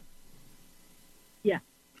 correct? Yeah.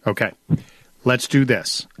 Okay. Let's do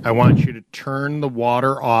this. I want you to turn the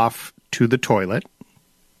water off to the toilet.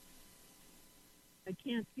 I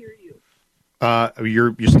can't hear you.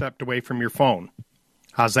 You stepped away from your phone.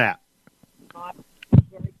 How's that?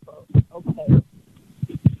 Very close. Okay.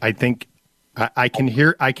 I think I can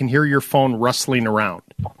hear your phone rustling around.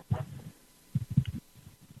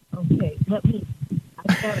 Okay, I've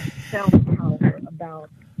got a cell tower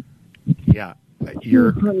about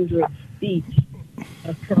 200 feet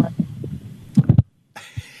across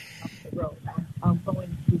the road. I'm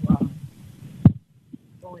going to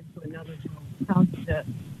another town.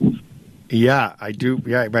 Yeah, I do.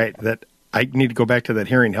 Yeah, right. That I need to go back to that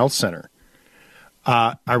hearing health center.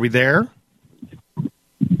 Are we there?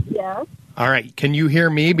 Yes. All right. Can you hear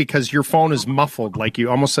me? Because your phone is muffled. Like you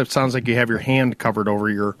almost, it sounds like you have your hand covered over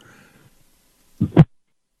your.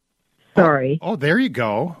 Sorry. Oh, there you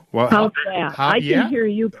go. Well, how's that? I can hear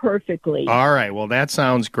you perfectly. All right. Well, that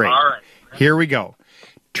sounds great. All right. Here we go.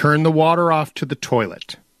 Turn the water off to the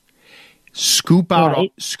toilet. Scoop out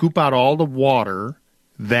all the water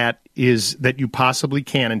that you possibly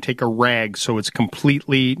can, and take a rag so it's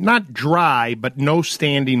completely not dry, but no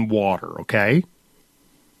standing water. Okay.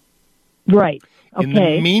 Right. Okay. In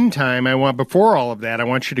the meantime, before all of that, I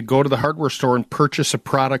want you to go to the hardware store and purchase a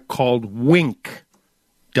product called Wink.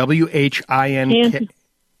 WHINK.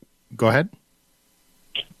 Go ahead.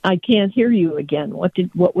 I can't hear you again. What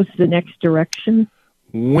was the next direction?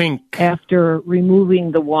 Wink. After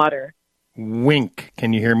removing the water. Wink.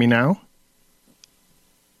 Can you hear me now?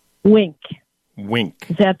 Wink. Wink.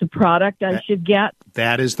 Is that the product I should get?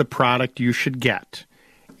 That is the product you should get.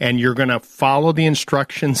 And you're going to follow the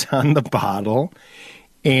instructions on the bottle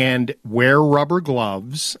and wear rubber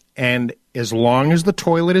gloves. And as long as the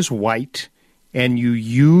toilet is white and you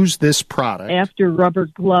use this product. After rubber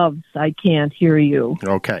gloves, I can't hear you.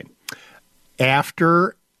 Okay.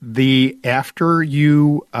 After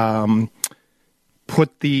you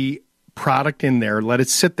put the product in there, let it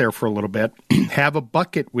sit there for a little bit. Have a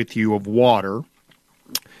bucket with you of water.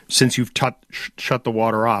 since you've shut the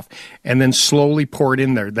water off, and then slowly pour it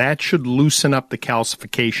in there. That should loosen up the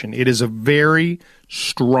calcification. It is a very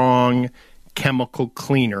strong chemical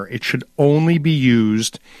cleaner. It should only be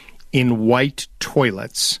used in white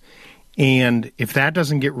toilets. And if that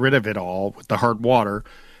doesn't get rid of it all with the hard water,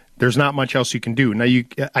 there's not much else you can do. Now,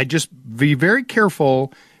 I just be very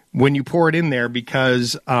careful when you pour it in there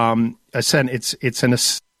because, I said it's an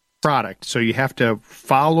product, so you have to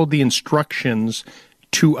follow the instructions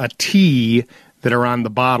to a T that are on the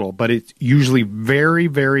bottle. But it's usually very,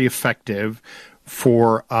 very effective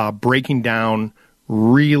for breaking down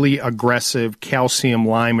really aggressive calcium,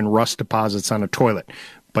 lime, and rust deposits on a toilet.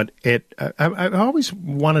 But I always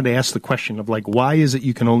wanted to ask the question of, like, why is it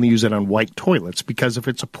you can only use it on white toilets? Because if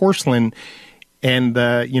it's a porcelain and,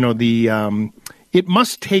 it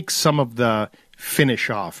must take some of the finish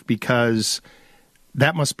off, because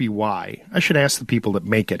that must be why. I should ask the people that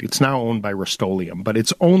make it. It's now owned by Rust-Oleum, but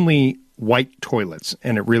it's only white toilets,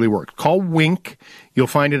 and it really works. Call Wink. You'll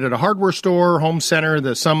find it at a hardware store, home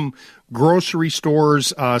center. Some grocery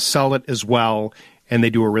stores sell it as well, and they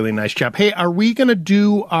do a really nice job. Hey, are we going to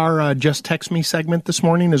do our Just Text Me segment this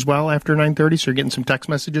morning as well after 9:30? So you're getting some text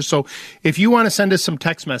messages. So if you want to send us some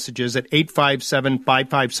text messages at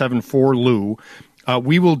 857-5574-LOU,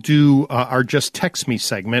 we will do our Just Text Me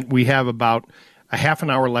segment. We have about a half an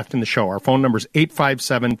hour left in the show. Our phone number is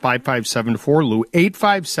 857-5574-LOU,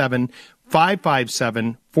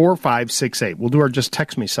 857-557-4568. We'll do our Just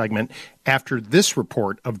Text Me segment after this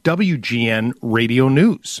report of WGN Radio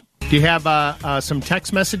News. Do you have some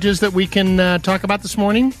text messages that we can talk about this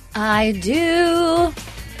morning? I do.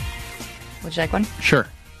 Would you like one? Sure.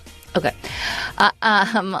 Okay.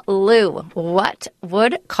 Lou, what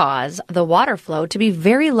would cause the water flow to be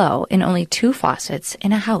very low in only 2 faucets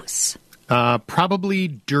in a house? Probably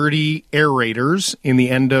dirty aerators in the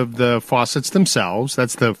end of the faucets themselves.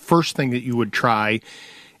 That's the first thing that you would try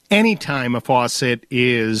anytime a faucet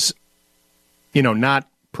is, not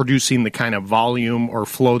producing the kind of volume or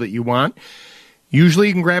flow that you want. Usually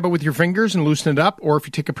you can grab it with your fingers and loosen it up, or if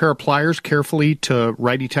you take a pair of pliers carefully to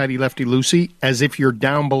righty-tighty, lefty-loosey, as if you're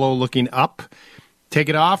down below looking up. Take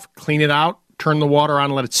it off, clean it out, turn the water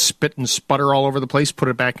on, let it spit and sputter all over the place, put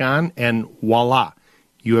it back on, and voila.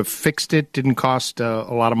 You have fixed it, didn't cost a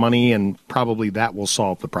lot of money, and probably that will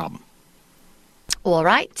solve the problem. All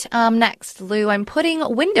right. Next, Lou, I'm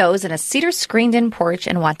putting windows in a cedar screened-in porch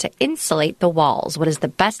and want to insulate the walls. What is the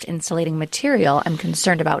best insulating material? I'm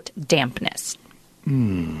concerned about dampness.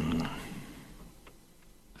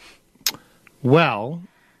 Well,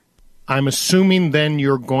 I'm assuming then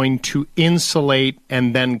you're going to insulate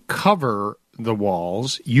and then cover the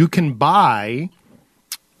walls. You can buy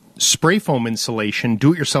spray foam insulation,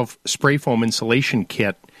 do-it-yourself spray foam insulation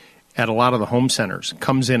kit at a lot of the home centers. It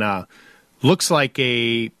comes in looks like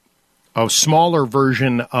a smaller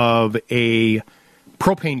version of a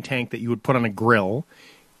propane tank that you would put on a grill,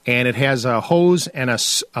 and it has a hose and a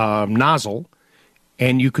nozzle,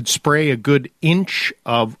 and you could spray a good inch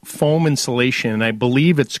of foam insulation, and I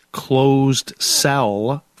believe it's closed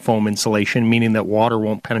cell foam insulation, meaning that water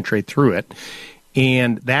won't penetrate through it.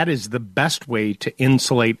 And that is the best way to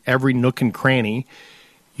insulate every nook and cranny.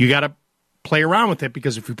 You got to play around with it,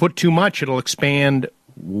 because if you put too much, it'll expand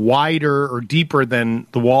wider or deeper than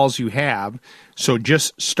the walls you have. So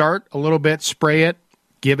just start a little bit, spray it,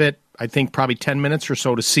 give it, I think, probably 10 minutes or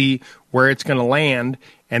so to see where it's going to land,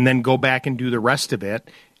 and then go back and do the rest of it,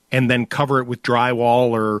 and then cover it with drywall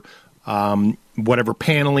or whatever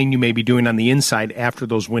paneling you may be doing on the inside after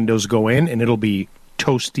those windows go in, and it'll be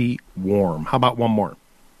toasty warm. How about one more?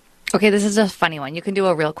 Okay, this is a funny one. You can do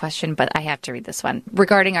a real question, but I have to read this one.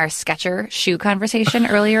 Regarding our Skechers shoe conversation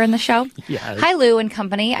earlier in the show. Yes. Hi, Lou and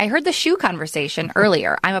company. I heard the shoe conversation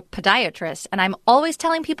earlier. I'm a podiatrist, and I'm always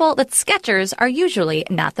telling people that Skechers are usually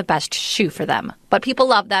not the best shoe for them. But people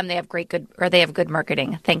love them. They have they have good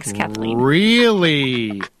marketing. Thanks, Kathleen.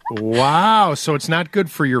 Really? Wow. So it's not good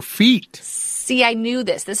for your feet. See, I knew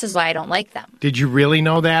this. This is why I don't like them. Did you really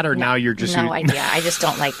know that, or now you're just... No idea. I just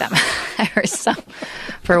don't like them.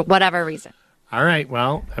 For whatever reason. All right.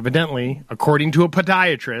 Well, evidently, according to a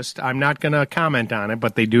podiatrist, I'm not going to comment on it,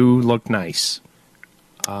 but they do look nice.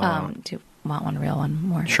 Do you want one real one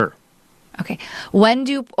more? Sure. Okay. When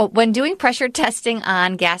doing pressure testing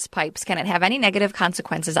on gas pipes, can it have any negative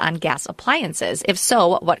consequences on gas appliances? If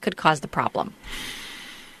so, what could cause the problem?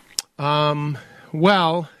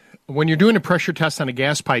 Well, when you're doing a pressure test on a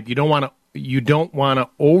gas pipe, you don't want to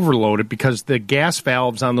overload it, because the gas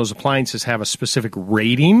valves on those appliances have a specific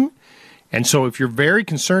rating. And so if you're very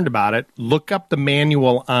concerned about it, look up the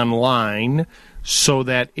manual online so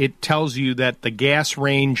that it tells you that the gas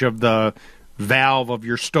range of the valve of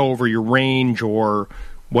your stove or your range or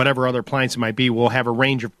whatever other appliance it might be will have a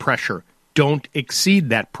range of pressure. Don't exceed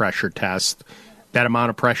that pressure test, that amount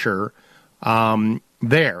of pressure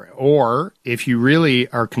there. Or if you really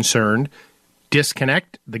are concerned,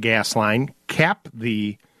 disconnect the gas line, cap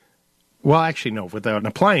the... Well, actually, no. With an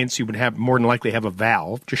appliance, you would have more than likely have a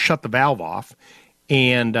valve. Just shut the valve off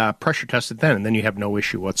and pressure test it then, and then you have no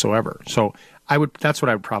issue whatsoever. So that's what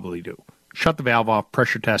I would probably do. Shut the valve off,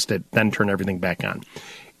 pressure test it, then turn everything back on.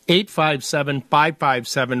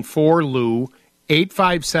 857-557-4LOU.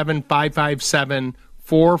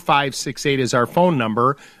 857-557-4568 is our phone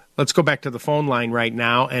number. Let's go back to the phone line right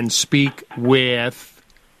now and speak with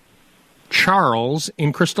Charles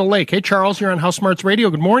in Crystal Lake. Hey, Charles, you're on House Smarts Radio.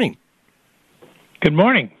 Good morning. Good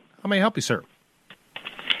morning. How may I help you, sir?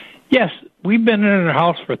 Yes, we've been in our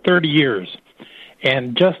house for 30 years,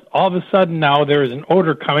 and just all of a sudden now there is an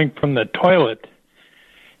odor coming from the toilet,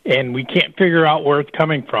 and we can't figure out where it's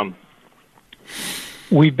coming from.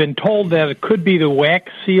 We've been told that it could be the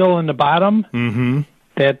wax seal in the bottom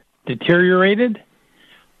that deteriorated,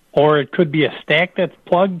 or it could be a stack that's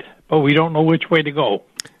plugged, but we don't know which way to go.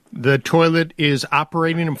 The toilet is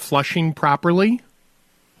operating and flushing properly?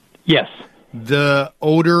 Yes. The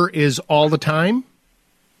odor is all the time?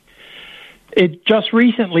 It just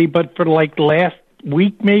recently, but for like the last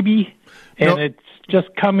week maybe, and it's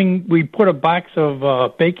just coming. We put a box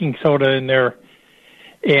of baking soda in there,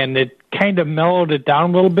 and it kind of mellowed it down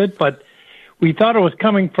a little bit, but we thought it was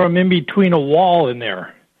coming from in between a wall in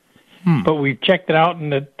there. But we've checked it out,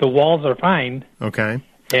 and the walls are fine. Okay.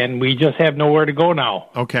 And we just have nowhere to go now.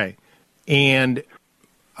 Okay. And,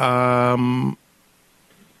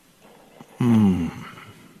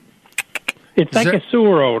 It's like a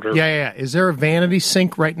sewer odor. Yeah. Is there a vanity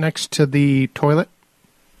sink right next to the toilet?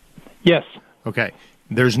 Yes. Okay.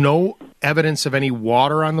 There's no evidence of any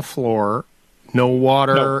water on the floor. No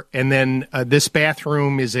water. No. And then this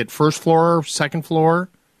bathroom, is it first floor, second floor?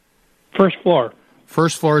 First floor.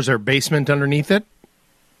 First floor, is there a basement underneath it?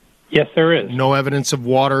 Yes, there is. No evidence of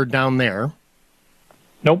water down there?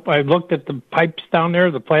 Nope. I looked at the pipes down there,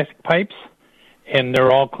 the plastic pipes, and they're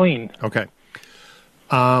all clean. Okay.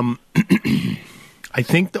 I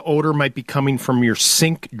think the odor might be coming from your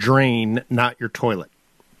sink drain, not your toilet.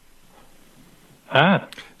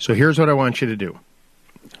 So here's what I want you to do.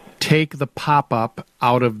 Take the pop-up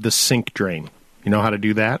out of the sink drain. You know how to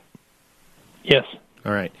do that? Yes.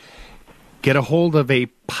 All right. Get a hold of a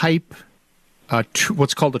pipe,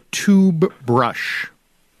 what's called a tube brush.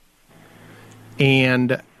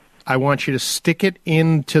 And I want you to stick it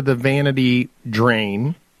into the vanity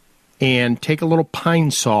drain and take a little Pine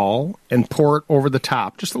Sol and pour it over the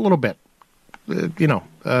top, just a little bit,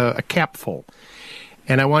 a capful.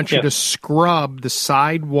 And I want you to scrub the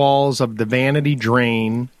side walls of the vanity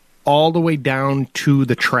drain all the way down to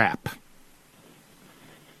the trap.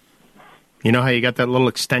 You know how you got that little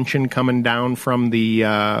extension coming down from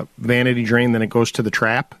the vanity drain, then it goes to the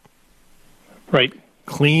trap? Right.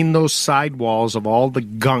 Clean those side walls of all the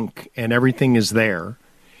gunk, and everything is there.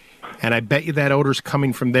 And I bet you that odor's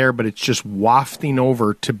coming from there, but it's just wafting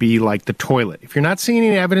over to be like the toilet. If you're not seeing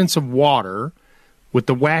any evidence of water with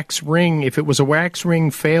the wax ring, if it was a wax ring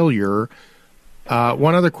failure,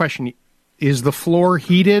 one other question. Is the floor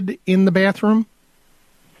heated in the bathroom?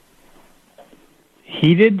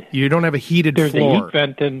 Heated? You don't have a heated floor. There's a heat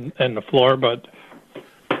vent in the floor, but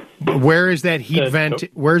where is that heat vent?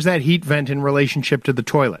 Where's that heat vent in relationship to the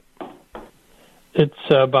toilet? It's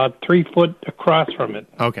about 3 foot across from it.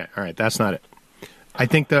 Okay, all right, that's not it. I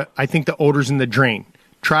think the odor's in the drain.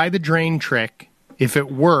 Try the drain trick. If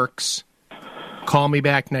it works, call me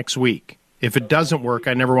back next week. If it doesn't work,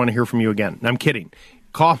 I never want to hear from you again. I'm kidding.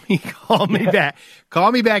 Call me back.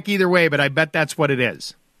 Call me back either way, but I bet that's what it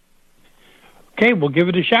is. Okay, we'll give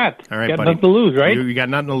it a shot. All right, got buddy. Nothing to lose, right? You got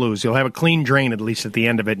nothing to lose. You'll have a clean drain at least at the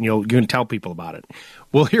end of it, and you can tell people about it.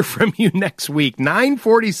 We'll hear from you next week.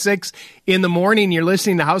 9:46 in the morning. You're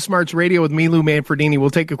listening to House Smarts Radio with me, Lou Manfredini. We'll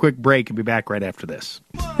take a quick break and be back right after this.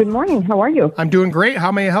 Good morning. How are you? I'm doing great.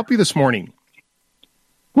 How may I help you this morning?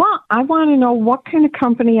 Well, I want to know what kind of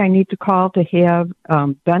company I need to call to have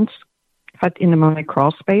vents cut into my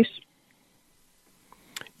crawl space.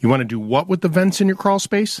 You want to do what with the vents in your crawl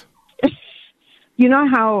space? You know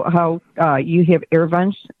how you have air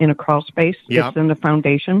vents in a crawl space? Yep. It's in the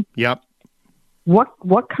foundation? Yep.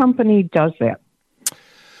 What company does that?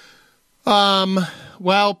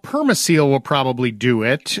 Well, Permaseal will probably do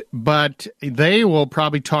it, but they will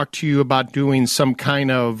probably talk to you about doing some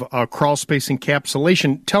kind of crawl space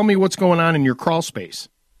encapsulation. Tell me what's going on in your crawl space.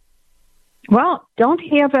 Well, don't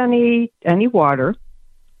have any water.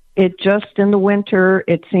 It just in the winter,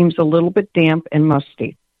 it seems a little bit damp and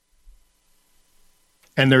musty.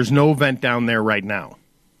 And there's no vent down there right now?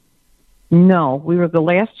 No, we were the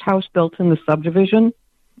last house built in the subdivision,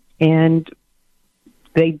 and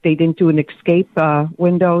they didn't do an escape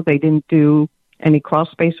window. They didn't do any crawl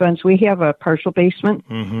space vents. We have a partial basement.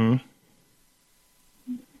 Mm-hmm.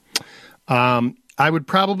 I would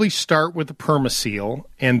probably start with the PermaSeal,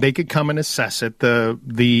 and they could come and assess it.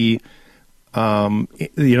 The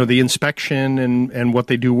inspection and what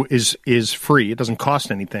they do is free. It doesn't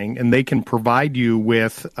cost anything, and they can provide you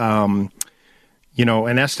with an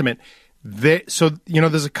estimate.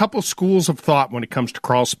 There's a couple schools of thought when it comes to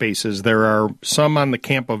crawl spaces. There are some on the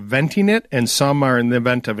camp of venting it, and some are in the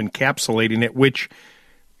event of encapsulating it, which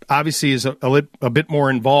obviously is a bit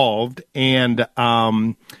more involved. And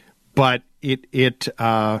but it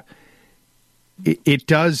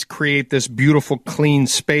does create this beautiful, clean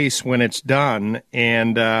space when it's done,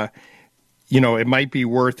 and it might be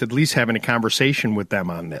worth at least having a conversation with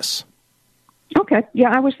them on this. Okay.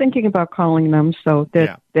 Yeah, I was thinking about calling them, so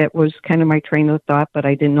that was kind of my train of thought, but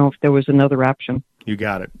I didn't know if there was another option. You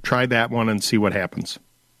got it. Try that one and see what happens.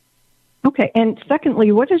 Okay. And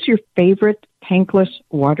secondly, what is your favorite tankless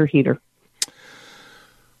water heater?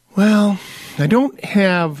 Well, I don't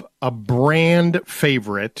have a brand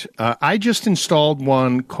favorite. I just installed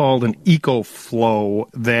one called an EcoFlow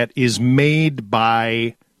that is made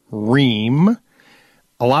by Rheem.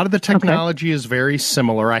 A lot of the technology is very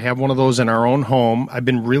similar. I have one of those in our own home. I've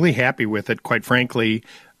been really happy with it, quite frankly.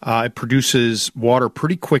 It produces water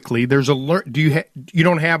pretty quickly. There's you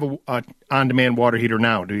don't have a on-demand water heater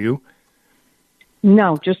now, do you?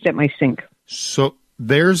 No, just at my sink. So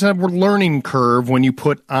there's a learning curve when you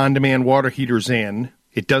put on-demand water heaters in.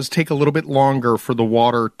 It does take a little bit longer for the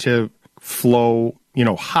water to flow,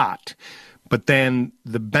 hot. But then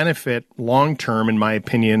the benefit long-term, in my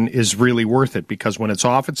opinion, is really worth it because when it's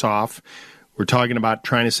off, it's off. We're talking about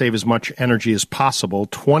trying to save as much energy as possible.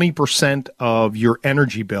 20% of your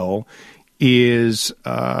energy bill is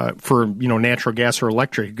for natural gas or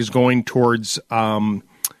electric is going towards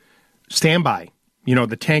standby.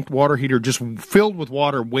 The tanked water heater just filled with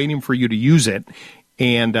water waiting for you to use it.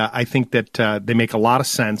 And I think that they make a lot of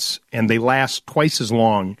sense, and they last twice as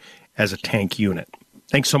long as a tank unit.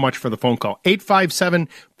 Thanks so much for the phone call.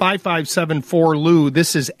 857-557-4Lou.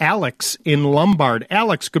 This is Alex in Lombard.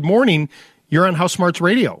 Alex, good morning. You're on House Smarts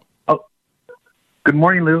Radio. Oh, good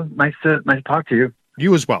morning, Lou. Nice to talk to you.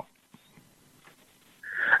 You as well.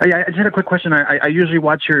 I just had a quick question. I usually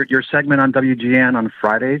watch your segment on WGN on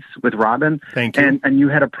Fridays with Robin. Thank you. And you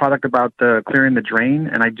had a product about clearing the drain,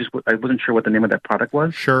 and I wasn't sure what the name of that product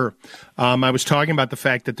was. Sure. I was talking about the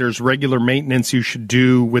fact that there's regular maintenance you should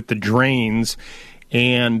do with the drains,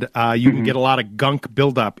 and you can get a lot of gunk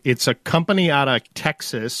buildup. It's a company out of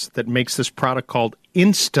Texas that makes this product called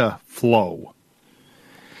InstaFlow.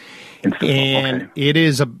 And it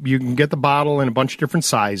is you can get the bottle in a bunch of different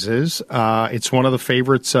sizes. It's one of the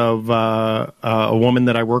favorites of a woman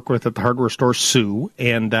that I work with at the hardware store, Sue.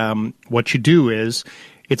 And what you do is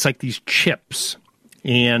it's like these chips.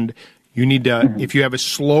 And you need to, if you have a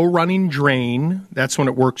slow running drain, that's when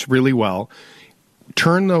it works really well.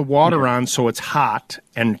 Turn the water on so it's hot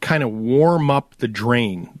and kind of warm up the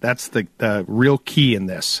drain. That's the real key in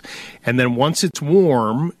this. And then once it's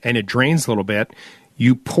warm and it drains a little bit,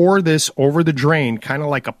 you pour this over the drain, kind of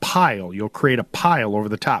like a pile. You'll create a pile over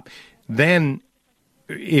the top. Then,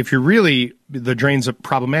 if the drain's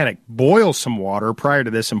problematic, boil some water prior to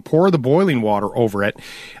this and pour the boiling water over it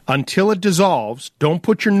until it dissolves. Don't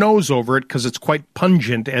put your nose over it because it's quite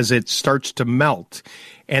pungent as it starts to melt.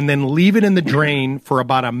 And then leave it in the drain for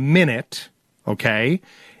about a minute, okay?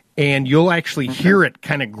 And you'll actually hear it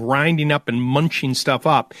kind of grinding up and munching stuff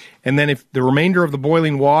up. And then if the remainder of the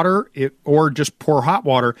boiling water, or just pour hot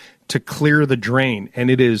water to clear the drain.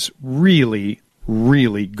 And it is really,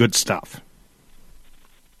 really good stuff.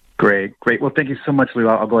 Great. Well, thank you so much, Lou.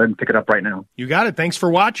 I'll go ahead and pick it up right now. You got it. Thanks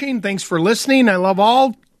for watching. Thanks for listening. I love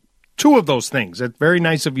all two of those things. It's very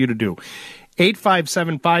nice of you to do.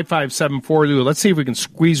 857-557-4Lou. Let's see if we can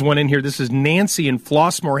squeeze one in here. This is Nancy in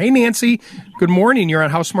Flossmoor. Hey, Nancy. Good morning. You're on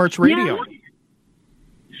House Smarts Radio. Yeah.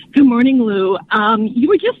 Good morning, Lou. You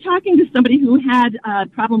were just talking to somebody who had a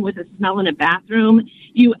problem with a smell in a bathroom.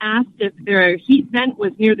 You asked if their heat vent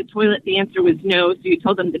was near the toilet. The answer was no, so you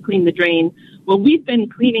told them to clean the drain. Well, we've been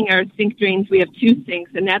cleaning our sink drains. We have 2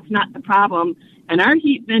 sinks, and that's not the problem. And our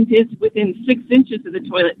heat vent is within 6 inches of the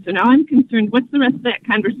toilet. So now I'm concerned, what's the rest of that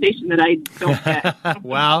conversation that I don't get?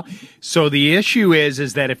 Well, so the issue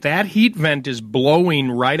is that if that heat vent is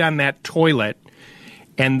blowing right on that toilet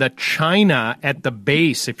And the china at the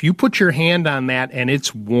base, if you put your hand on that and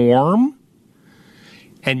it's warm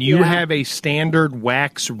and you have a standard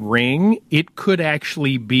wax ring, it could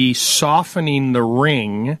actually be softening the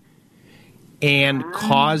ring and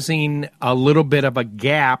causing a little bit of a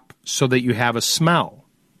gap so that you have a smell.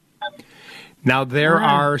 Now, there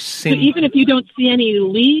are... So even if you don't see any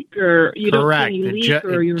leak or you Correct. don't see any leak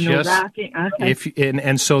or you're no racking... Okay.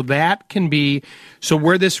 And so that can be... So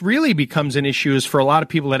where this really becomes an issue is for a lot of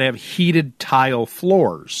people that have heated tile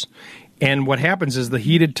floors. And what happens is the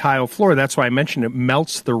heated tile floor, that's why I mentioned it,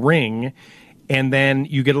 melts the ring, and then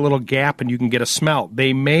you get a little gap and you can get a smell.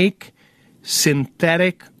 They make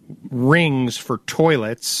synthetic rings for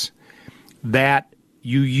toilets that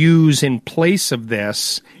you use in place of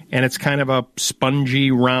this, and it's kind of a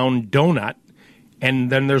spongy round donut,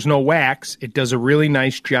 and then there's no wax. It does a really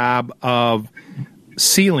nice job of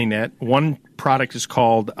sealing it. One product is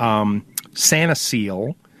called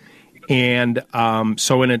SanaSeal, and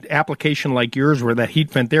so in an application like yours where that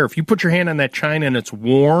heat vent there, if you put your hand on that china and it's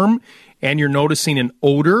warm and you're noticing an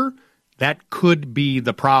odor, that could be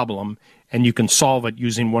the problem, and you can solve it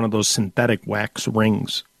using one of those synthetic wax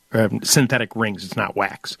rings. Synthetic rings, it's not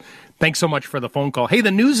wax. Thanks so much for the phone call. Hey,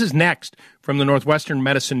 the news is next from the Northwestern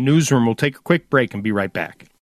Medicine Newsroom. We'll take a quick break and be right back.